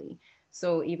spiritually.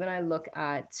 So even I look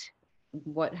at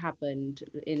what happened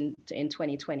in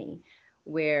 2020,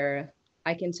 where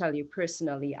I can tell you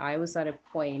personally, I was at a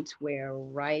point where,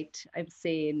 right, I'd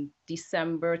say in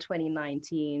December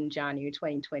 2019, January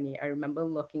 2020, I remember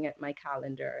looking at my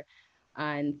calendar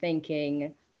and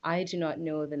thinking, I do not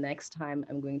know the next time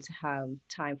I'm going to have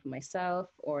time for myself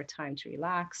or time to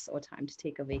relax or time to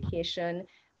take a vacation.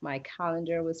 My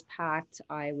calendar was packed.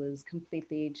 I was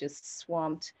completely just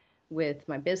swamped with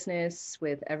my business,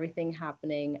 with everything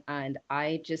happening. And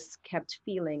I just kept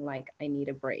feeling like I need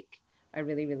a break. I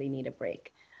really, really need a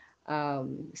break.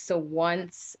 So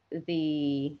once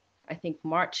I think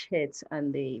March hit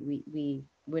and we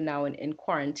were now in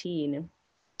quarantine,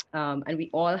 and we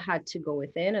all had to go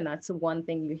within. And that's the one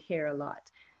thing you hear a lot.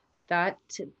 That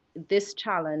this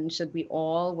challenge that we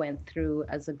all went through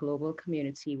as a global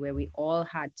community, where we all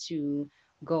had to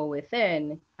go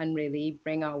within and really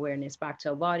bring our awareness back to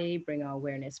our body, bring our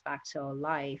awareness back to our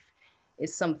life,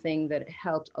 is something that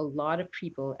helped a lot of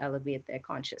people elevate their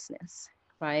consciousness,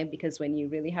 right? Because when you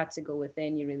really had to go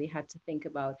within, you really had to think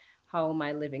about, how am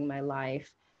I living my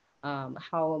life?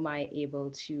 How am I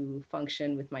able to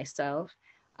function with myself?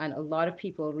 And a lot of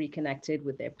people reconnected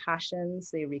with their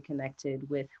passions, they reconnected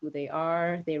with who they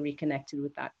are, they reconnected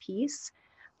with that peace.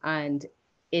 And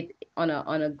it on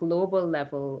a global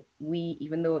level, we,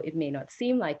 even though it may not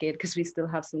seem like it because we still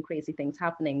have some crazy things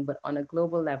happening, but on a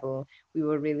global level, we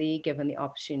were really given the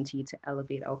opportunity to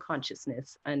elevate our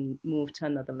consciousness and move to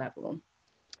another level.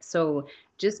 So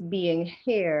just being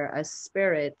here as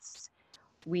spirits,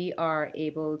 we are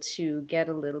able to get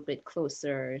a little bit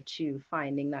closer to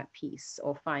finding that peace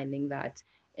or finding that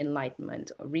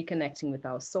enlightenment or reconnecting with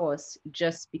our source,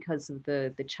 just because of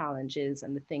the challenges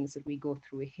and the things that we go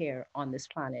through here on this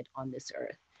planet, on this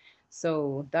earth.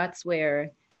 So that's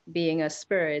where being a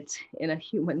spirit in a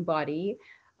human body,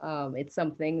 it's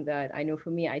something that I know for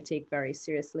me I take very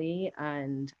seriously,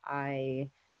 and I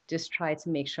just try to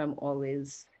make sure I'm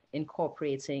always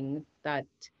incorporating that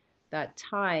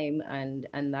time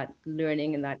and that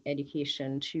learning and that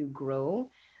education to grow,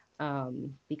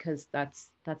 because that's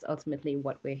ultimately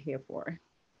what we're here for.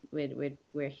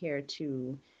 We're here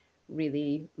to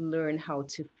really learn how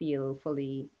to feel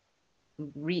fully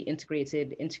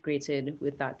reintegrated, integrated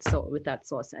with with that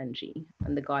source energy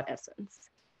and the God essence.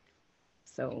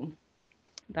 So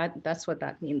that's what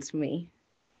that means for me.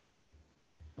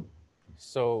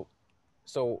 So,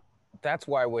 so that's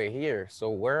why we're here. So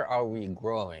where are we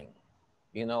growing?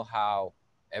 You know how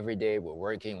every day we're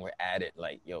working, we're at it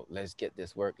like, yo, let's get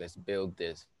this work, let's build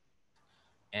this.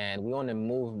 And we on a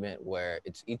movement where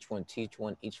it's each one teach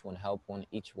one, each one help one,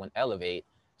 each one elevate.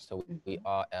 So we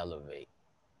all Mm-hmm. elevate.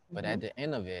 But at the Mm-hmm.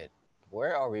 end of it,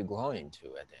 where are we going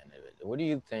to at the end of it? What do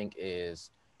you think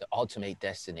is the ultimate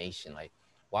destination? Like,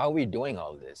 why are we doing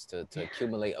all this to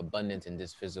accumulate abundance in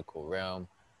this physical realm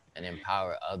and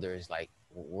empower others? Like,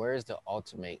 where's the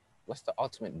ultimate, what's the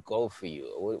ultimate goal for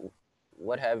you?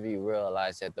 What have you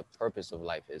realized that the purpose of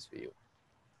life is for you?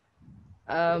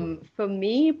 For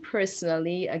me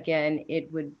personally, again,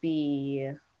 it would be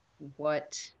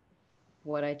what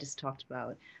what I just talked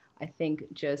about. I think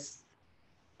just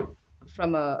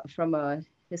from a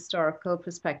historical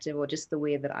perspective, or just the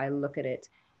way that I look at it,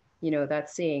 that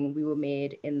saying, we were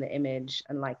made in the image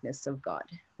and likeness of God,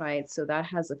 right? So that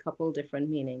has a couple different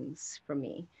meanings for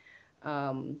me.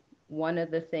 Um, One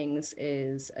of the things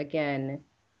is, again,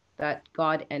 that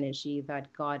God energy,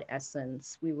 that God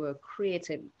essence. We were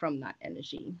created from that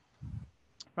energy,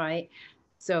 right?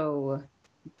 So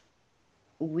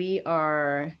we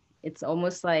are, it's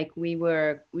almost like we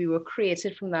were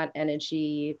created from that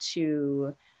energy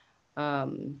to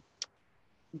um,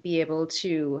 be able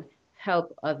to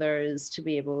help others, to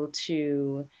be able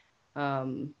to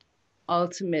um,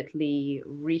 ultimately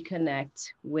reconnect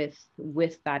with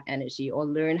that energy, or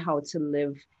learn how to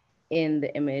live in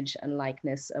the image and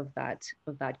likeness of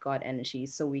that God energy,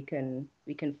 so we can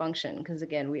function. Because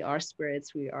again, we are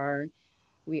spirits, we are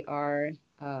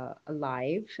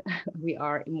alive, we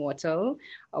are immortal,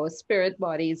 our spirit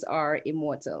bodies are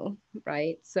immortal,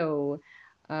 right? So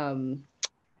um,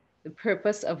 the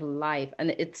purpose of life,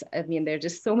 and it's, I mean, there are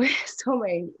just so many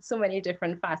so many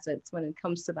different facets when it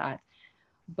comes to that.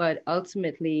 But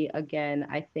ultimately, again,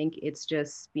 I think it's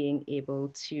just being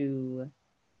able to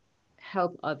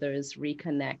help others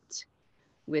reconnect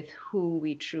with who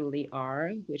we truly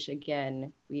are, which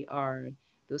again, we are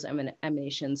those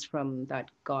emanations from that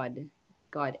God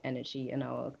energy and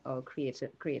our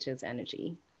creator's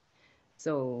energy.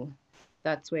 So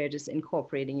that's where just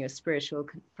incorporating your spiritual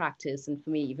practice, and for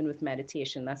me, even with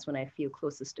meditation, that's when I feel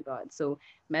closest to God. So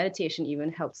meditation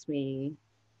even helps me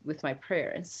with my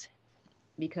prayers,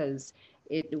 because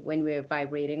when we're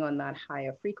vibrating on that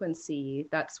higher frequency,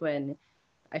 that's when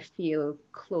I feel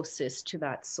closest to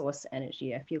that source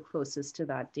energy. I feel closest to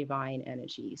that divine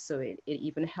energy. So it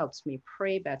even helps me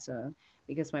pray better,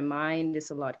 because my mind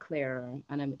is a lot clearer,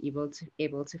 and I'm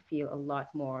able to feel a lot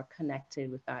more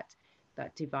connected with that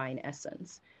divine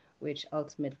essence, which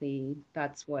ultimately,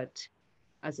 that's what,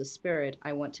 as a spirit,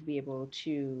 I want to be able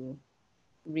to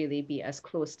really be as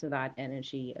close to that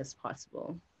energy as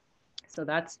possible. So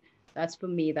that's for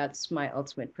me, that's my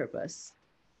ultimate purpose.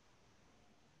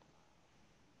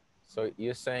 So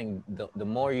you're saying the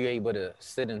more you're able to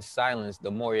sit in silence, the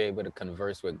more you're able to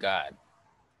converse with God.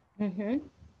 Hmm.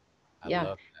 I Yeah.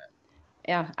 love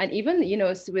Yeah, and even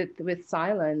with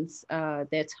silence, there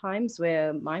are times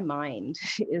where my mind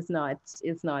is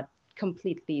not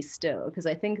completely still, because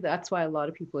I think that's why a lot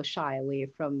of people shy away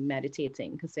from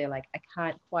meditating, because they're like, I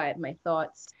can't quiet my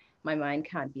thoughts, my mind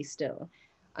can't be still.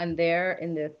 And there,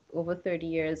 in the over 30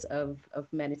 years of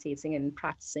meditating and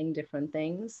practicing different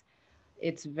things,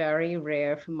 it's very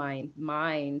rare for my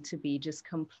mind to be just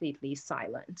completely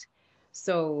silent.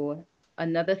 So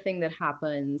another thing that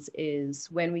happens is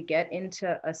when we get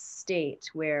into a state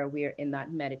where we're in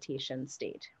that meditation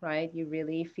state, right? You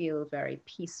really feel very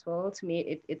peaceful. To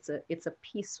me, it's a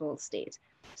peaceful state.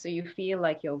 So you feel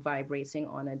like you're vibrating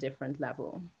on a different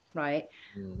level, right?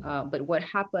 that. But what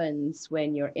happens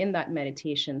when you're in that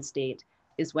meditation state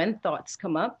is, when thoughts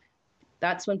come up,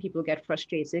 that's when people get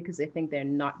frustrated, because they think they're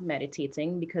not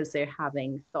meditating because they're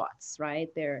having thoughts,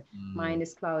 right? Their Mm, mind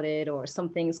is clouded, or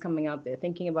something's coming up, they're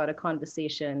thinking about a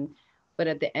conversation. But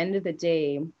at the end of the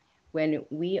day, when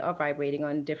we are vibrating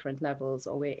on different levels,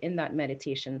 or we're in that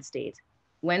meditation state,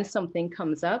 when something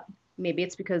comes up, maybe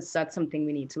it's because that's something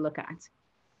we need to look at,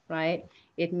 right?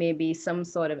 It may be some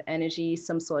sort of energy,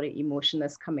 some sort of emotion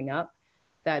that's coming up,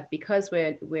 that because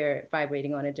we're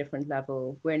vibrating on a different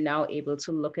level, we're now able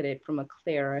to look at it from a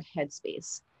clearer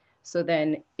headspace. So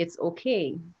then it's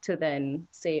okay to then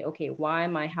say, okay, why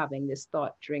am I having this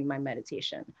thought during my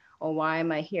meditation? Or why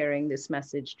am I hearing this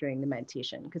message during the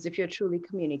meditation? Because if you're truly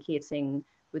communicating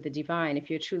with the divine,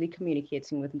 if you're truly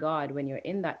communicating with God when you're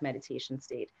in that meditation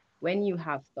state, when you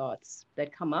have thoughts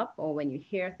that come up, or when you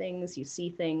hear things, you see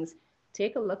things,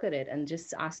 take a look at it and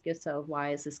just ask yourself,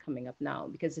 why is this coming up now?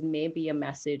 Because it may be a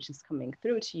message that's coming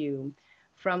through to you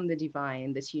from the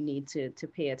divine that you need to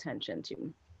pay attention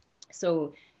to.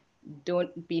 So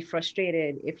don't be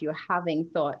frustrated if you're having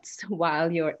thoughts while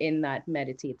you're in that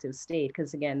meditative state,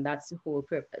 because again, that's the whole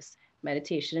purpose.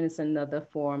 Meditation is another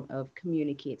form of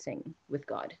communicating with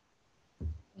God,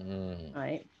 mm.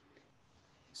 right?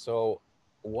 So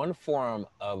one form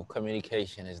of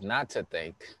communication is not to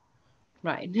think,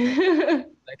 Right. and the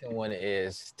second one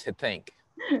is to think.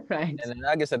 Right. And then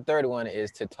I guess the third one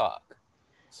is to talk.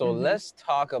 So Hmm. let's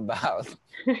talk about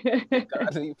the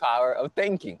godly power of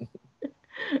thinking.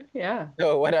 Yeah.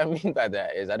 So what I mean by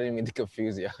that is, I didn't mean to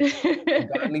confuse you. The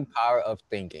godly power of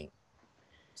thinking.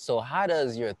 So how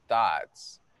does your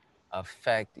thoughts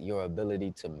affect your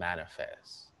ability to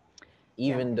manifest?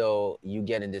 Yeah. Even though you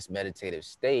get in this meditative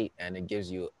state and it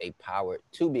gives you a power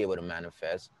to be able to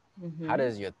manifest, how Mm-hmm.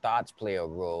 does your thoughts play a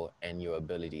role in your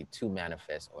ability to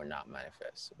manifest or not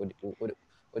manifest?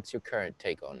 What's your current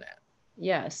take on that?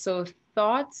 Yeah, so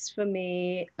thoughts for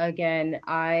me, again,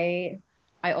 I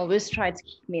always try to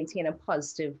maintain a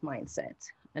positive mindset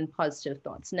and positive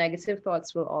thoughts. Negative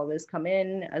thoughts will always come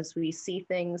in as we see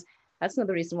things. That's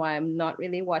another reason why I'm not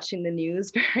really watching the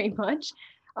news very much,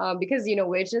 because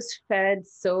we're just fed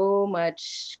so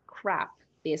much crap.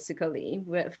 Basically,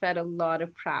 we're fed a lot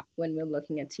of crap when we're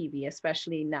looking at TV,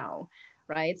 especially now,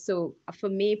 right? So for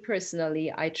me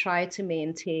personally, I try to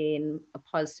maintain a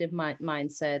positive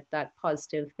mindset, that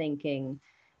positive thinking,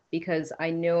 because I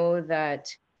know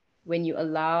that when you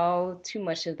allow too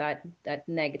much of that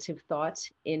negative thought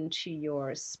into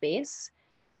your space,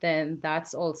 then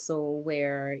that's also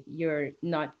where you're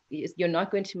not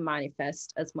going to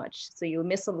manifest as much. So you'll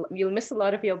miss a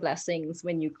lot of your blessings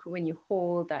when you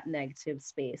hold that negative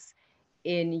space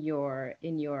in your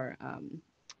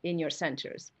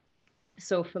centers.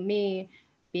 So for me,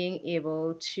 being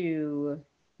able to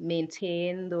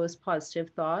maintain those positive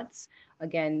thoughts,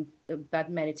 again,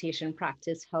 that meditation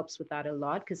practice helps with that a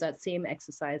lot, because that same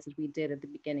exercise that we did at the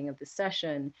beginning of the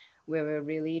session, where we're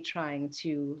really trying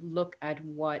to look at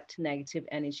what negative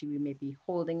energy we may be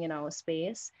holding in our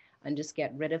space and just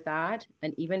get rid of that.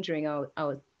 And even during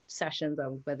our sessions,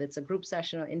 whether it's a group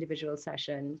session or individual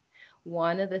session,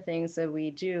 one of the things that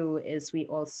we do is we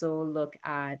also look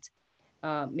at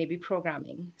maybe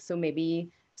programming. So maybe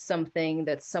something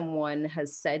that someone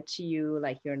has said to you,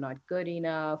 like you're not good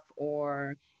enough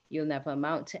or you'll never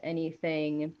amount to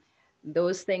anything.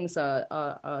 Those things are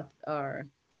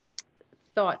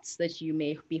thoughts that you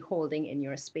may be holding in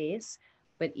your space.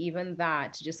 But even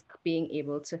that, just being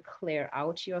able to clear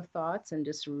out your thoughts and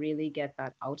just really get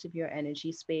that out of your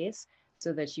energy space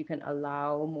so that you can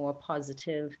allow more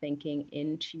positive thinking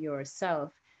into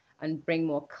yourself and bring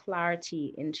more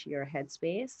clarity into your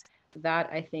headspace, that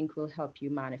I think will help you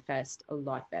manifest a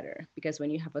lot better. Because when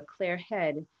you have a clear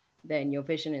head, then your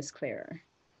vision is clearer,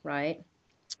 right?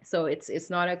 So it's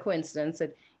not a coincidence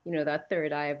that that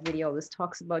third eye really always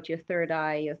talks about your third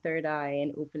eye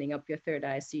and opening up your third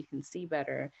eye so you can see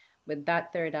better. But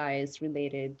that third eye is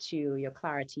related to your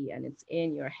clarity, and it's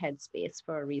in your head space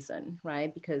for a reason,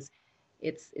 right? Because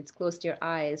it's close to your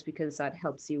eyes, because that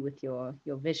helps you with your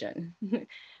vision.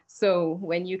 So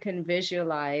when you can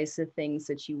visualize the things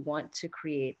that you want to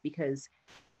create, because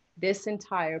this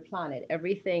entire planet,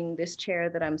 everything, this chair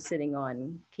that I'm sitting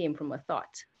on came from a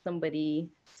thought. Somebody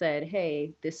said,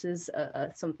 hey, this is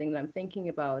something that I'm thinking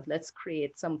about. Let's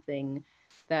create something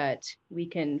that we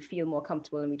can feel more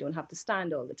comfortable and we don't have to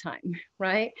stand all the time,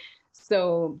 right?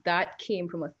 So that came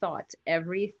from a thought.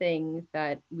 Everything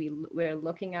that we're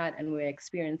looking at and we're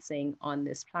experiencing on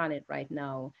this planet right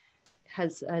now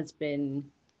has been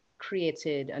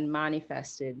created and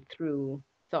manifested through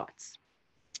thoughts.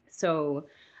 So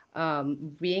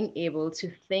being able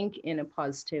to think in a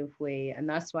positive way, and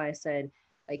that's why I said,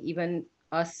 like, even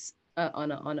us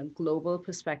on a global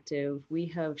perspective, we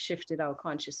have shifted our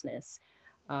consciousness,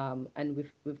 and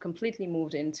we've completely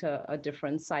moved into a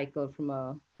different cycle from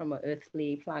a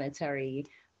earthly planetary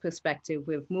perspective.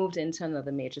 We've moved into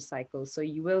another major cycle, so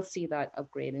you will see that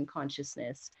upgrade in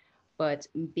consciousness. But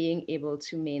being able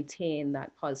to maintain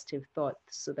that positive thought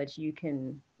so that you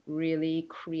can really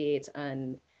create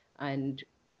and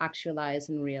actualize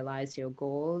and realize your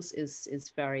goals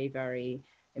is very, very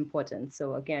important.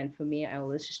 So again, for me, I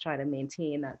always just try to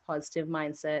maintain that positive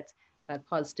mindset, that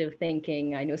positive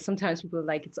thinking. I know sometimes people are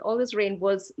like, it's always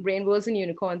rainbows and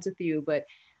unicorns with you, but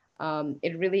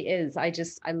it really is. I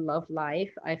love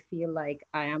life. I feel like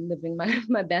I am living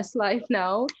my best life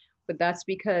now, but that's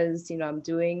because I'm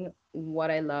doing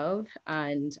what I love,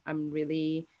 and I'm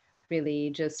really, really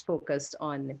just focused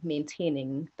on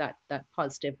maintaining that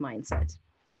positive mindset,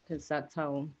 because that's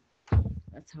how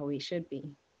we should be,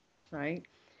 right?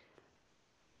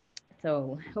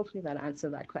 So hopefully that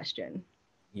answered that question.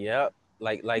 Yep.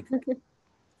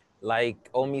 Like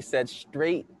Omi said,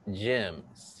 straight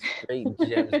gems. Straight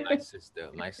gems, my sister.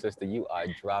 My sister, you are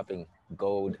dropping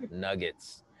gold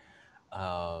nuggets.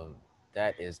 Um,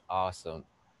 that is awesome.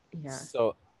 Yeah.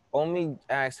 So Omi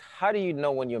asks, how do you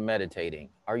know when you're meditating?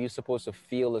 Are you supposed to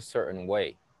feel a certain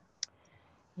way?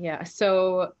 Yeah.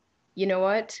 So you know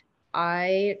what?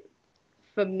 I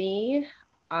For me,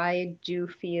 I do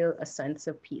feel a sense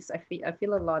of peace. I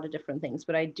feel a lot of different things,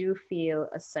 but I do feel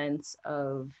a sense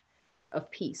of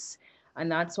peace. And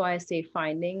that's why I say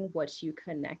finding what you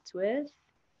connect with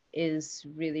is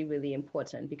really, really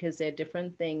important, because there are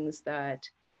different things that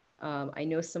I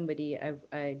know somebody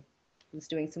I was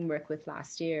doing some work with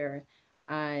last year,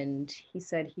 and he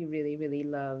said he really, really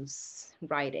loves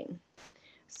riding.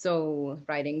 So,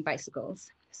 riding bicycles.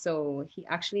 So, he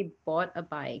actually bought a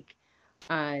bike.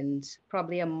 And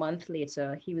probably a month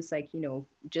later, he was like,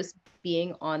 just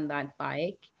being on that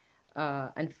bike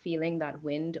and feeling that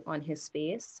wind on his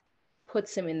face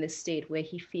puts him in this state where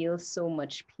he feels so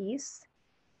much peace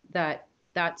that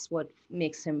that's what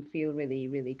makes him feel really,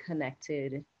 really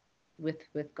connected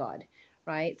with God,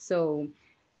 right? So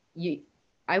you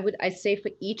I say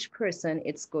for each person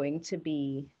it's going to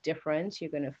be different.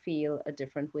 You're going to feel a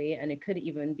different way, and it could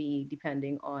even be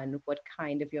depending on what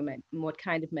kind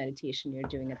of meditation you're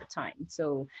doing at the time.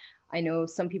 So I know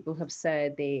some people have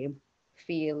said they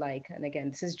feel like, and again,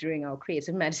 this is during our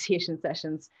creative meditation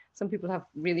sessions, some people have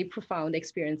really profound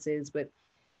experiences, but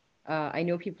I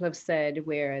know people have said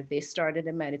where they started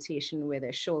a meditation where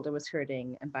their shoulder was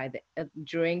hurting, and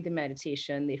during the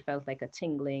meditation they felt like a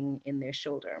tingling in their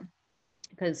shoulder,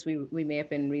 because we may have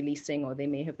been releasing, or they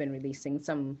may have been releasing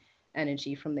some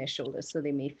energy from their shoulders, so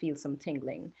they may feel some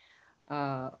tingling.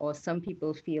 Or some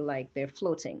people feel like they're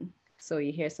floating. So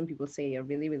you hear some people say, "I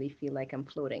really, really feel like I'm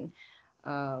floating."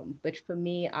 But for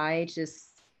me, a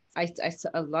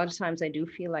lot of times I do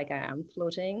feel like I am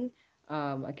floating.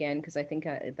 Again, because I think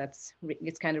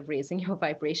it's kind of raising your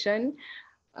vibration.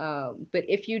 But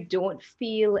if you don't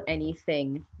feel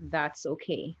anything, that's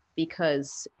okay,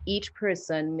 because each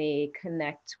person may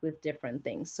connect with different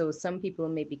things. So some people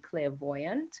may be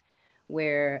clairvoyant,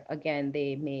 where again,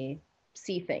 they may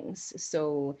see things.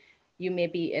 So you may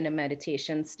be in a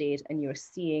meditation state and you're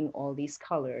seeing all these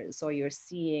colors, or you're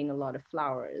seeing a lot of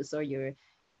flowers, or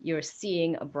you're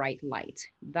seeing a bright light.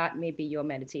 That may be your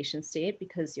meditation state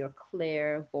because your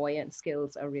clairvoyant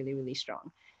skills are really, really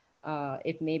strong.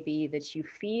 It may be that you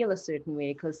feel a certain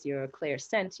way because you're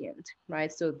clairsentient,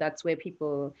 right? So that's where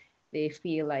people, they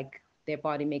feel like their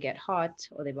body may get hot,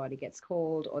 or their body gets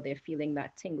cold, or they're feeling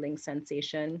that tingling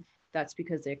sensation. That's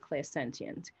because they're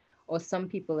clairsentient. Or some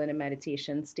people in a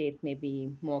meditation state may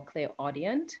be more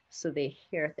clairaudient, so they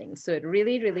hear things. So it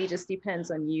really, really just depends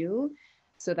on you.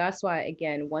 So that's why,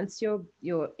 again, once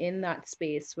you're in that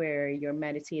space where you're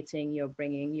meditating, you're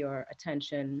bringing your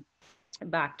attention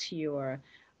back to your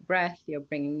breath, you're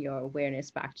bringing your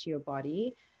awareness back to your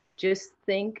body. Just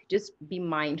be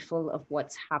mindful of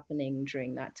what's happening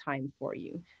during that time for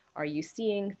you. Are you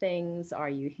seeing things? Are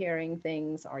you hearing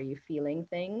things? Are you feeling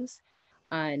things?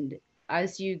 And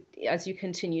as you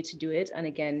continue to do it, and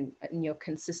again, and you're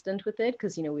consistent with it,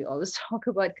 because we always talk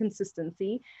about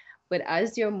consistency, but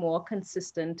as you're more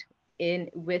consistent in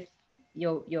with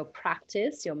your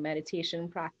practice, your meditation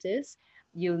practice,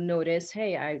 you'll notice,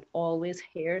 hey, I always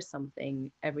hear something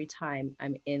every time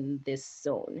I'm in this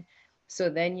zone. So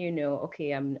then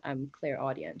okay, I'm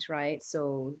clairaudient, right?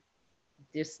 So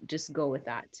just go with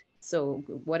that. So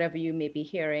whatever you may be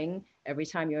hearing every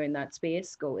time you're in that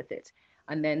space, go with it.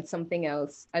 And then something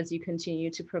else, as you continue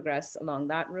to progress along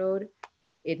that road,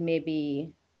 it may be,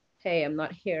 hey, I'm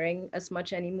not hearing as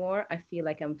much anymore. I feel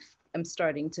like I'm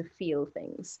starting to feel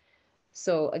things.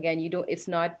 So again, you don't, it's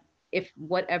not, if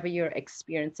whatever you're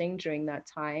experiencing during that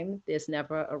time, there's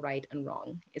never a right and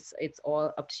wrong. It's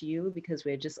all up to you, because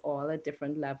we're just all at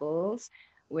different levels.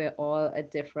 We're all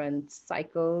at different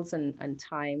cycles and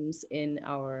times on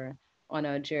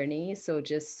our journey. So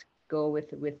just go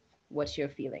with what you're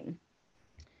feeling.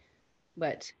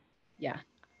 But yeah,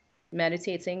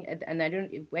 meditating, and I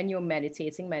don't, when you're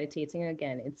meditating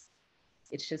again,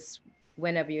 it's just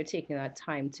whenever you're taking that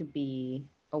time to be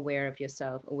aware of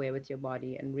yourself, aware with your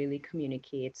body, and really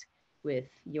communicate with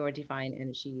your divine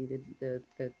energy,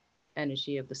 the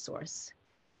energy of the source.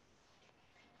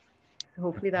 So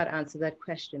hopefully that answered that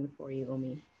question for you,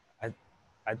 Omi. I,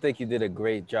 I think you did a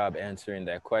great job answering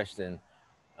that question,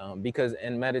 because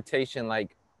in meditation,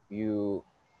 like you,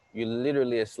 you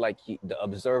literally, it's like the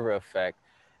observer effect,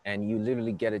 and you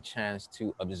literally get a chance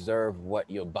to observe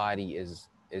what your body is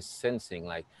sensing,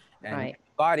 like, and Right.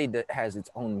 body that has its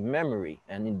own memory.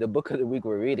 And in the book of the week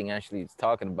we're reading actually is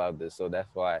talking about this, so that's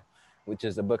why, which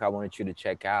is a book I wanted you to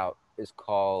check out. It's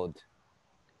called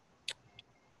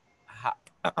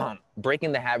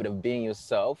Breaking the Habit of Being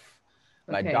Yourself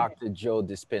by Okay. Dr. Joe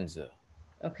Dispenza.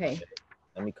 Okay.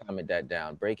 Let me comment that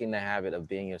down. Breaking the Habit of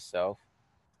Being Yourself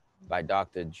by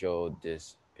Dr. Joe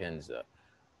Dispenza.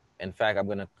 In fact, I'm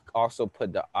going to also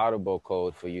put the Audible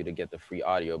code for you to get the free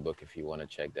audiobook if you want to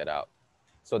check that out.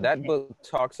 So that Okay. book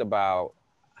talks about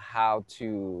how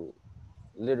to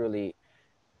literally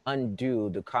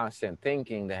undo the constant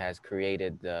thinking that has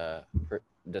created the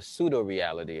pseudo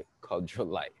reality called your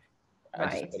life. I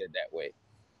just Right. put it that way.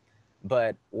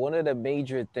 But one of the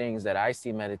major things that I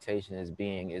see meditation as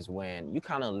being is when you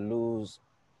kind of lose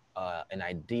an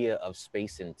idea of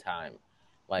space and time.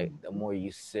 Like the Mhm. more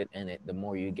you sit in it, the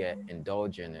more you get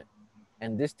indulge in it.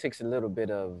 And this takes a little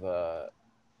bit of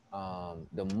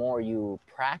the more you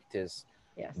practice,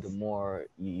 the Yes. more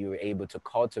you're able to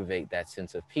cultivate that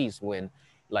sense of peace. When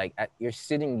like you're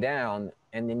sitting down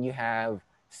and then you have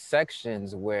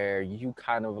sections where you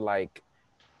kind of like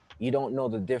you don't know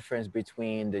the difference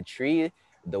between the tree,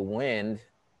 the wind,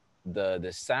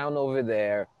 the sound over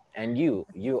there, and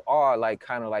you are like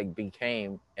kind of like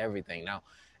became everything. Now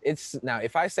it's now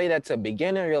if I say that to a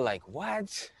beginner, you're like,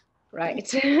 what Right.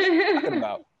 talking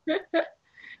about? That's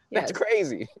Yes.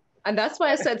 crazy. And that's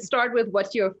why I said start with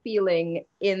what you're feeling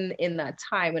in that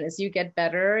time. And as you get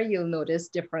better, you'll notice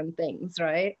different things,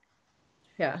 right?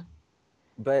 Yeah.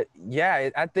 But yeah,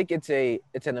 I think it's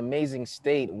an amazing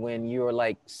state when you're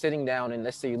like sitting down and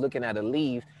let's say you're looking at a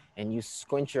leaf and you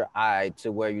squint your eye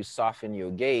to where you soften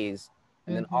your gaze,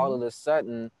 and then all Mm-hmm. of a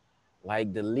sudden,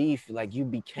 like the leaf, like you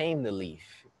became the leaf,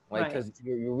 like Right. because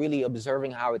you're really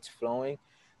observing how it's flowing.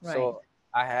 Right. So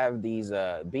I have these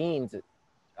beans,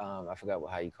 I forgot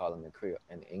how you call them in Creole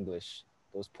in English.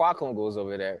 Those goes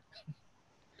over there,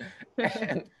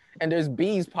 and and there's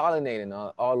bees pollinating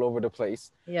all over the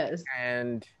place. Yes.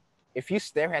 And if you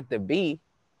stare at the bee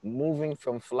moving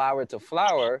from flower to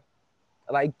flower,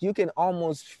 like you can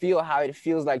almost feel how it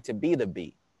feels like to be the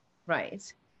bee. Right.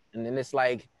 And then it's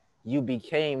like you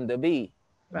became the bee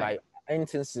Right. by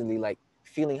intensely like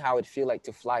feeling how it feel like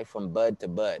to fly from bud to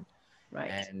bud. Right.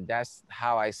 And that's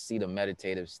how I see the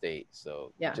meditative state.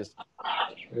 So Yeah. just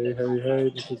Hey, hey, hey,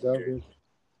 this is Elvis.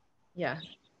 Yeah.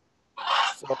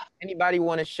 so anybody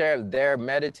want to share their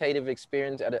meditative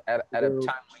experience at a Do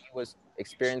time when you was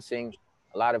experiencing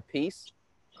a lot of peace?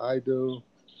 I do.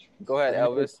 Go ahead, I, med-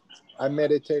 Elvis. I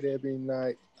meditate every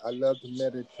night. I love to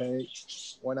meditate.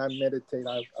 When I meditate,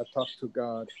 I talk to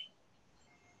God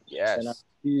and I Yes.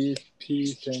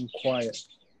 peace and quiet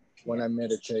when Yeah. I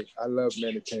meditate. I love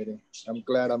meditating. I'm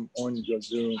glad I'm on your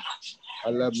Zoom. I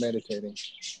love meditating.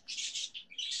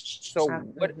 So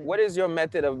Absolutely. what is your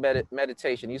method of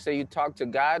meditation? You say you talk to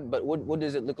God, but what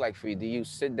does it look like for you? Do you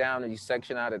sit down and you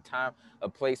section out a time, a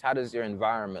place? How does your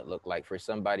environment look like for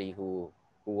somebody who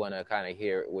want to kind of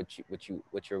hear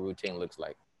what your routine looks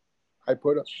like? I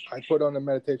put I put on the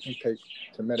meditation tape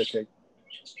to meditate,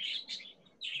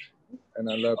 and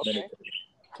I love Okay. meditating.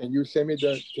 Can you send me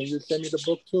the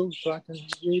book too so I can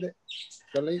read it?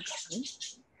 The link?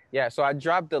 Yeah, so I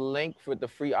dropped the link for the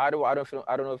free Audible. I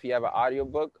don't know if you have an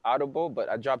Audible, but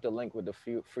I dropped the link with the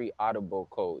free Audible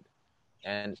code.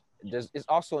 And it's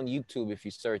also on YouTube if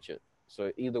you search it.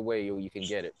 So either way you can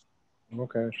get it.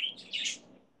 Okay.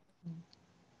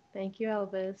 Thank you,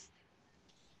 Elvis.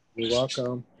 You're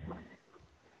welcome.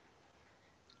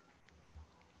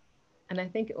 And I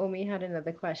think Omi had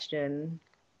another question.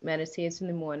 Meditate in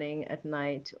the morning, at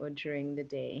night, or during the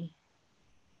day.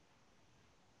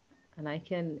 And I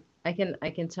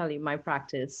can tell you my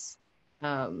practice.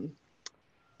 Um,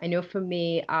 I know for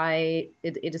me,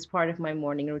 it is part of my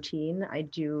morning routine. I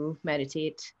do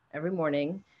meditate every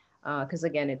morning because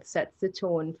again, it sets the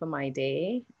tone for my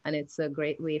day, and it's a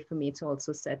great way for me to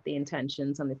also set the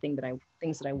intentions on the things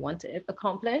that I want to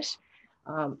accomplish.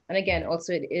 And again,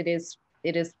 also it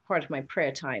is part of my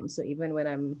prayer time. So even when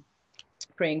I'm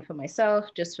praying for myself,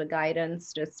 just for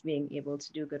guidance, just being able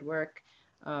to do good work,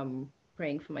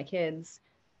 praying for my kids,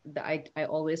 I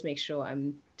always make sure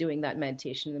I'm doing that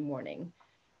meditation in the morning.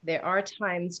 There are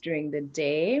times during the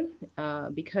day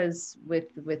because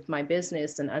with my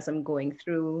business and as I'm going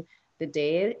through the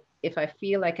day, if I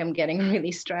feel like I'm getting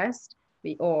really stressed,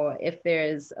 or if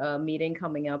there's a meeting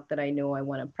coming up that I know I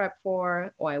want to prep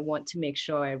for, or I want to make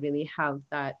sure I really have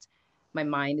that, my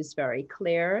mind is very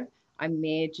clear, I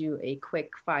may do a quick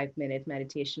 5 minute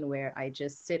meditation where I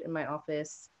just sit in my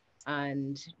office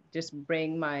and just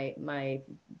bring my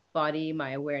body,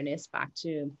 my awareness back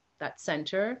to that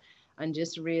center, and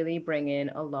just really bring in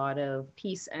a lot of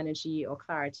peace energy or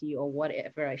clarity or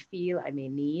whatever I feel I may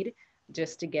need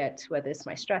just to get whether it's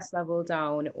my stress level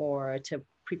down or to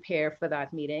prepare for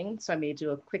that meeting. So I may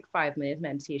do a quick 5 minute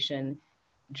meditation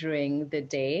during the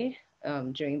day,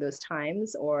 during those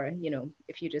times, or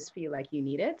if you just feel like you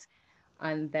need it.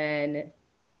 And then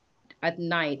at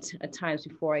night, at times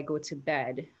before I go to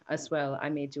bed as well, I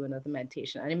may do another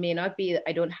meditation. And it may not be,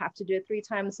 I don't have to do it 3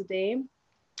 times a day.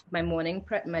 My morning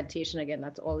prep meditation, again,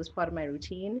 that's always part of my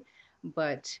routine.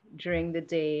 But during the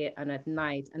day and at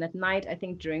night, I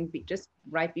think just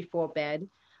right before bed,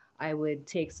 I would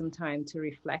take some time to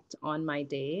reflect on my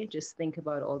day, just think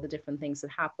about all the different things that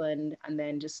happened, and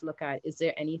then just look at, is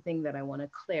there anything that I want to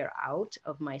clear out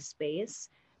of my space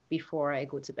before I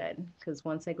go to bed? Because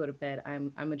once I go to bed,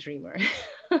 I'm a dreamer.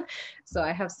 So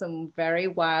I have some very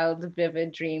wild,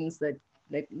 vivid dreams that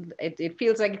it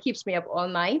feels like it keeps me up all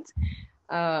night.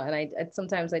 And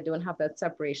sometimes I don't have that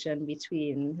separation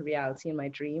between reality and my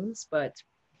dreams, but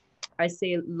I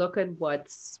say look at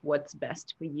what's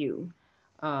best for you.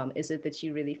 Is it that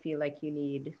you really feel like you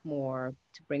need more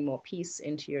to bring more peace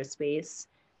into your space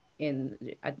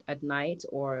at night,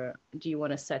 or do you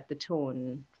want to set the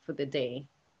tone for the day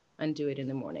and do it in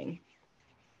the morning?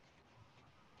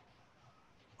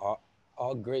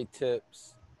 All great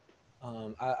tips.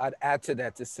 I'd add to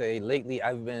that to say lately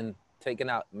I've been taking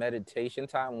out meditation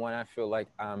time when I feel like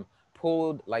I'm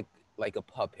pulled like a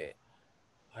puppet,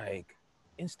 like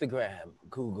Instagram,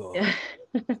 Google, Yeah.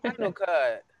 Final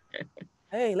Cut.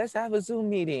 Hey, let's have a Zoom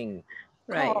meeting.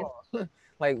 Right. Call. Like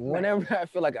Right. whenever I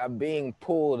feel like I'm being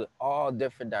pulled all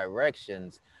different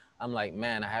directions, I'm like,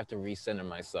 man, I have to recenter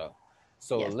myself.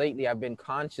 So Yes. lately I've been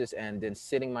conscious and then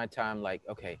sitting my time like,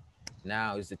 okay,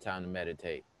 now is the time to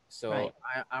meditate. So Right.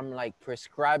 I'm like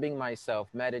prescribing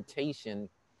myself meditation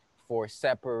for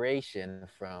separation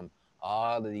from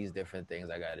all of these different things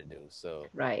I got to do. So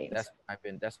Right. that's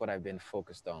what I've been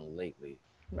focused on lately.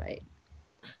 Right.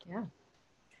 Yeah.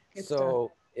 Good stuff.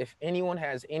 So if anyone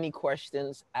has any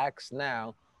questions, ask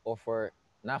now or for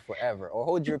not forever, or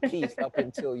hold your peace up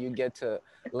until you get to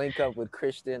link up with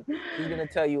Kristen. She's going to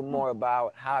tell you more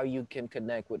about how you can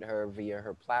connect with her via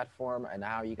her platform and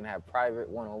how you can have private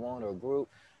one-on-one or group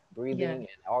Yeah. breathing and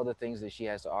all the things that she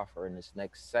has to offer in this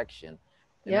next section.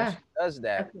 And Yeah. as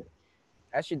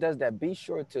she does that, be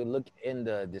sure to look in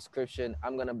the description.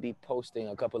 I'm going to be posting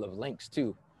a couple of links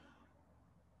too.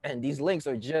 And these links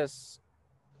are just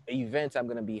events I'm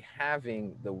going to be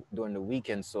having during the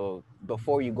weekend. So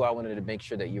before you go, I wanted to make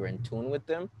sure that you're in tune with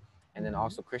them. And then Mhm.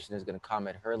 also Christian is going to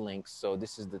comment her links. So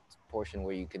this is the portion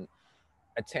where you can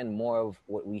attend more of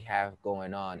what we have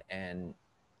going on. And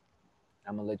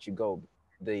I'm going to let you go.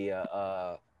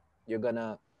 You're going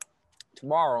to,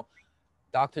 tomorrow,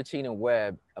 Dr. Tina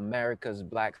Webb, America's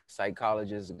Black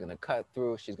psychologist, is going to cut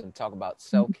through. She's going to talk about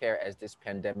self-care as this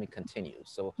pandemic continues.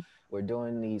 So we're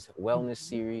doing these wellness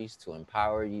series to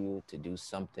empower you to do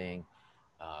something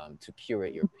to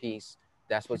curate your peace.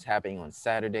 That's what's happening on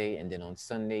Saturday. And then on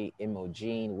Sunday,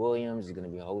 Imogen Williams is going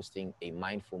to be hosting a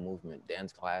mindful movement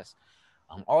dance class.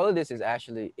 All of this is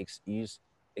actually it's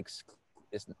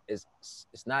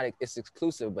not it's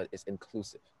exclusive, but it's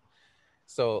inclusive.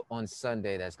 So on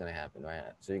Sunday, that's going to happen,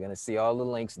 right? So you're going to see all the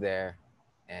links there,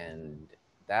 and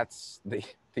that's the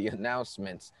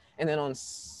announcements. And then on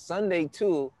Sunday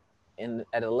too,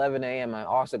 at 11 a.m., I'm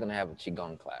also going to have a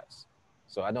qigong class.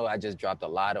 So I know I just dropped a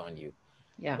lot on you,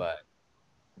 Yeah. but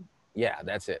yeah,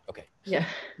 that's it. Okay. Yeah.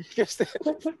 Kristen,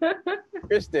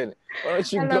 Kristen, why don't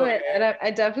you I go love it. And ahead?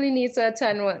 I definitely need to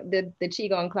attend the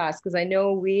Qigong class because I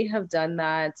know we have done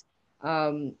that.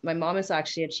 My mom is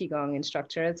actually a Qigong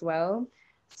instructor as well.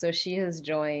 So she has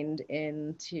joined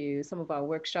into some of our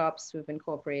workshops. We've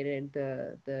incorporated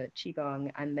the Qigong,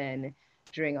 and then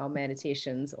during our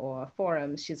meditations or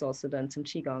forums, she's also done some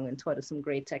Qigong and taught us some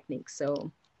great techniques.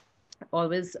 So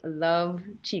always love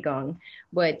qigong.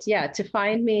 But yeah, to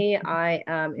find me, I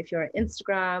if you're on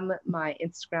Instagram, my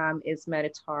Instagram is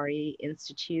Meditari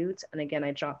Institute, and again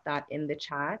I dropped that in the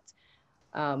chat.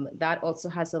 That also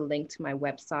has a link to my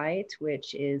website,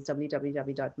 which is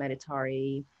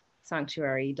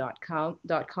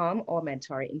www.meditarisanctuary.com or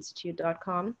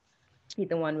meditariinstitute.com.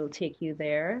 Either one will take you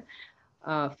there.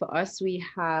 For us, we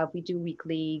do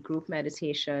weekly group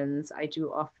meditations. I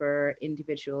do offer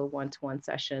individual one-to-one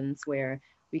sessions where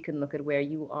we can look at where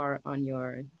you are on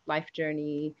your life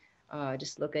journey.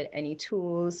 Just look at any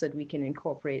tools that we can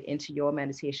incorporate into your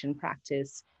meditation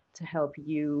practice to help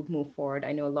you move forward.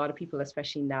 I know a lot of people,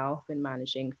 especially now, have been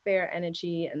managing fear,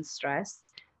 energy, and stress.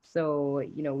 So,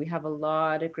 we have a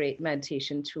lot of great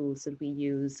meditation tools that we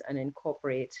use and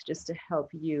incorporate just to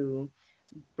help you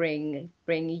bring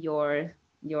your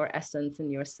essence and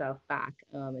yourself back,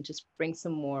 and just bring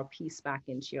some more peace back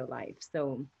into your life.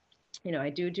 So I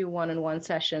do one-on-one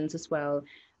sessions as well,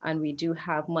 and we do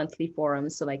have monthly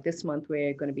forums. So like this month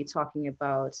we're going to be talking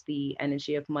about the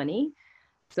energy of money,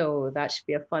 so that should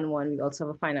be a fun one. We also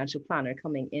have a financial planner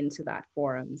coming into that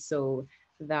forum, so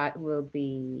that will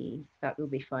be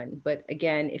fun. But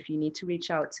again, if you need to reach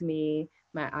out to me,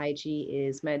 my IG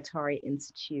is Meditari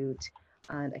Institute,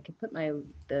 and I can put the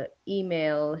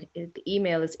email. The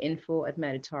email is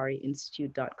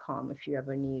info@meditariinstitute.com if you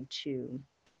ever need to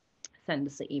send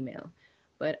us an email.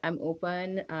 but I'm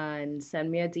open, and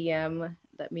send me a DM.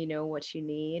 Let me know what you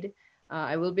need.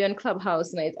 I will be on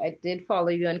Clubhouse, and I did follow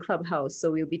you on Clubhouse,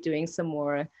 so we'll be doing some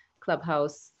more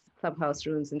Clubhouse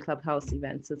rooms and Clubhouse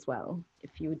events as well.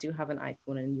 If you do have an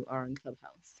iPhone and you are on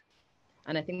Clubhouse,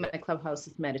 and I think my Clubhouse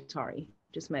is Meditari,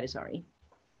 just Meditari.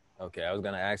 Okay, I was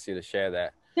gonna ask you to share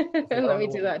that. Let me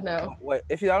do that now.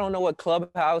 If y'all don't know what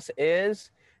Clubhouse is,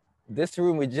 this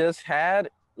room we just had,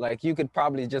 like you could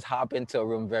probably just hop into a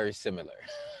room very similar.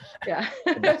 Yeah.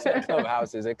 That's what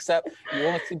Clubhouse is, except you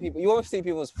won't see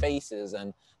people's faces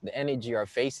and the energy our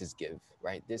faces give,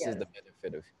 right? This is the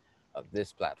benefit of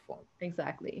this platform.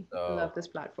 Exactly. So, I love this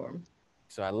platform.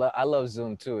 So I love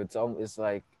Zoom too. It's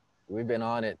like we've been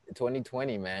on it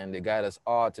 2020, man. They got us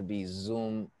all to be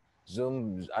Zoom,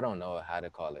 I don't know how to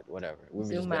call it, whatever.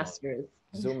 Zoom masters.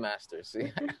 Zoom masters.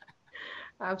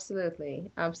 Absolutely.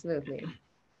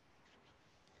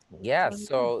 Yeah,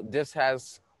 so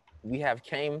we have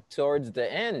came towards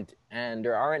the end, and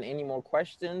there aren't any more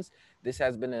questions. This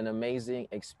has been an amazing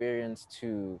experience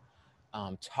to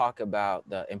talk about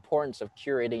the importance of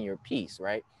curating your peace,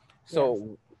 right?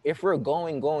 So if we're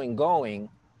going,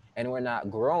 and we're not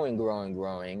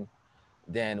growing,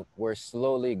 then we're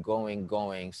slowly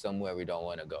going somewhere we don't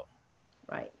want to go.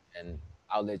 Right. And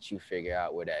I'll let you figure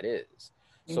out where that is.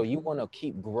 So you want to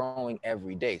keep growing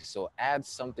every day. So add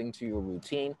something to your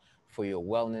routine for your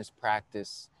wellness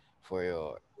practice, for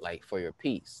your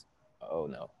peace. Oh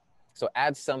no. So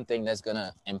add something that's going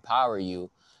to empower you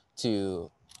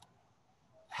to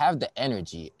have the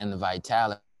energy and the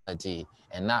vitality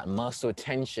and not muscle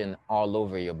tension all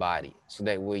over your body, so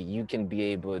that way you can be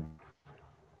able to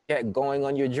get going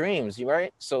on your dreams,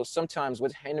 right? So sometimes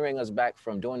what's hindering us back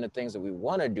from doing the things that we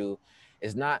want to do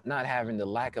is not having the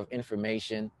lack of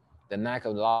information, the lack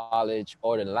of knowledge,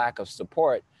 or the lack of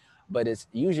support, but it's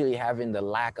usually having the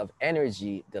lack of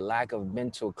energy, the lack of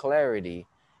mental clarity,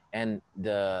 and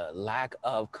the lack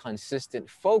of consistent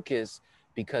focus,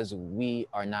 because we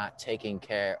are not taking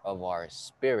care of our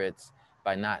spirits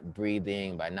by not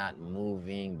breathing, by not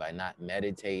moving, by not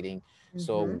meditating.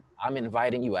 So I'm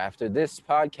inviting you after this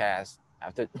podcast,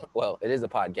 it is a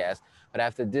podcast, but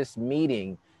after this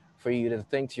meeting, for you to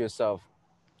think to yourself,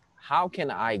 how can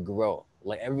I grow?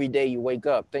 Like every day you wake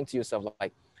up, think to yourself,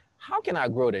 like, how can I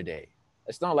grow today?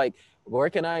 It's not like, where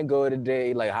can I go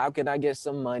today? Like, how can I get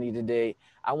some money today?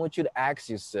 I want you to ask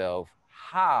yourself,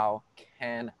 how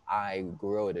can I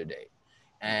grow today?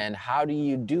 And how do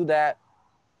you do that?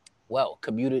 Well,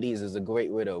 communities is a great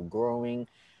way of growing.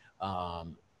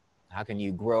 How can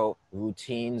you grow?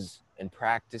 Routines and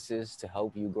practices to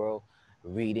help you grow.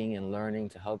 Reading and learning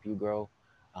to help you grow.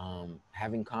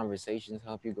 Having conversations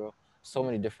help you grow. So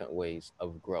many different ways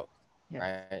of growth,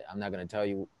 right? I'm not going to tell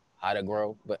you how to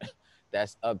grow, but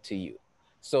that's up to you.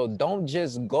 So don't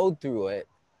just go through it,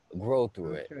 grow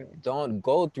through it. Don't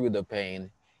go through the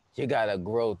pain. You got to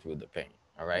grow through the pain.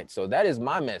 All right. So that is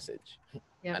my message,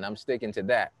 and I'm sticking to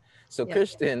that. So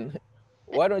Kristen,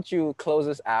 why don't you close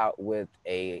us out with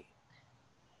a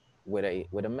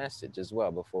message as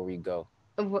well before we go?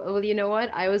 Well, you know what?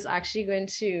 I was actually going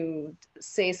to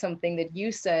say something that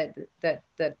you said that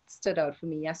stood out for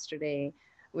me yesterday,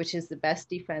 which is the best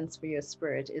defense for your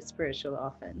spirit is spiritual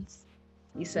offense.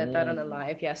 You said that on a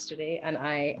live yesterday, and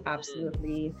I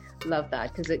absolutely love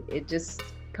that, because it just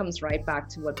comes right back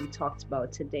to what we talked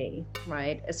about today,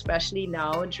 right? Especially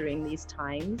now during these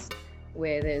times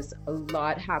where there's a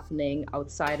lot happening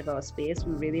outside of our space,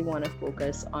 we really want to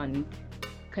focus on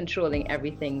controlling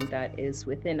everything that is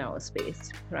within our space,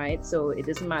 right? So it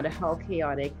doesn't matter how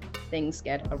chaotic things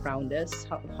get around us,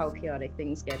 how chaotic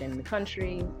things get in the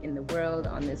country, in the world,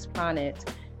 on this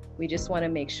planet. We just want to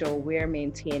make sure we're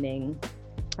maintaining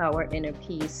our inner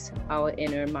peace, our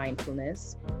inner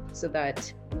mindfulness, so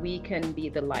that we can be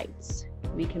the lights.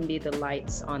 We can be the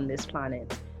lights on this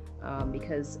planet,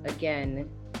 because again,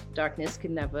 darkness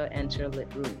can never enter a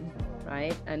lit room,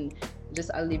 right? And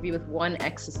I'll leave you with one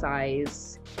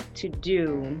exercise to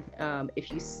do. If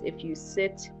you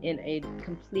sit in a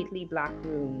completely black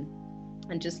room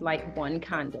and just light one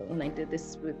candle, and I do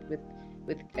this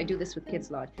with kids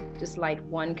a lot, just light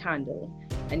one candle,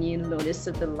 and you'll notice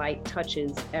that the light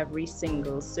touches every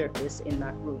single surface in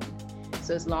that room.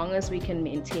 So as long as we can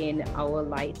maintain our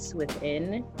lights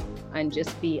within and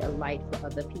just be a light for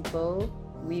other people,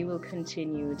 we will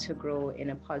continue to grow in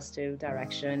a positive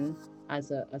direction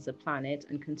as a planet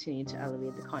and continue to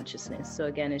elevate the consciousness. So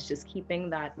again, it's just keeping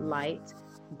that light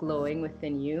glowing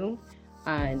within you,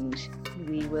 and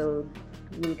we'll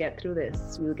get through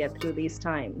this. We'll get through these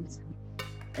times.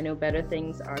 I know better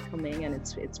things are coming, and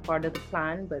it's part of the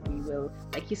plan, but we will,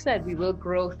 like you said, we will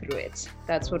grow through it.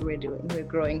 That's what we're doing. We're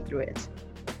growing through it.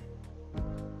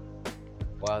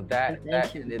 Well, that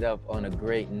ended up on a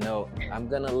great note. I'm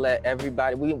gonna let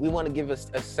everybody. We want to give us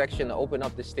a section to open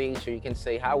up the stage so you can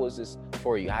say, how was this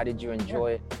for you? How did you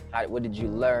enjoy it? What did you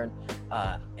learn?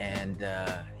 And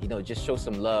just show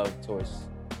some love towards.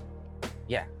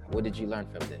 Yeah, what did you learn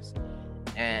from this?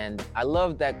 And I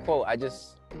love that quote. I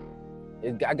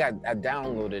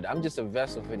downloaded. I'm just a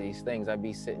vessel for these things. I'd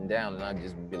be sitting down and I'd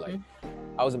just be like,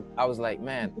 I was like,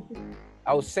 man.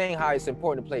 I was saying how it's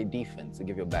important to play defense, to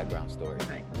give you a background story.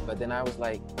 Right. But then I was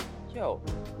like, yo,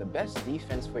 the best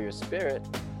defense for your spirit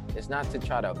is not to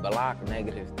try to block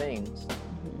negative things.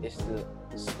 It's the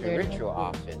spiritual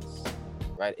offense,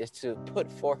 right? It's to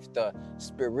put forth the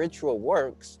spiritual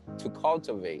works to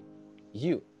cultivate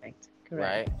you,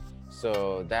 right?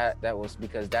 So that was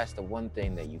because that's the one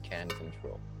thing that you can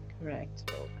control. Correct.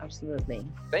 So, absolutely.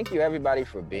 Thank you everybody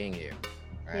for being here.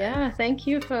 Right. Yeah, thank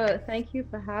you for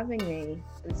having me.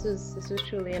 This was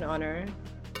truly an honor.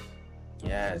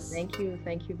 Yes. So thank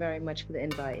you very much for the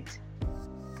invite.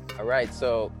 All right,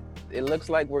 so it looks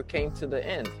like we came to the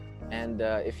end. And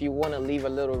if you want to leave a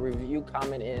little review,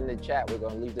 comment in the chat. We're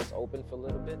going to leave this open for a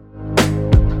little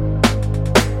bit.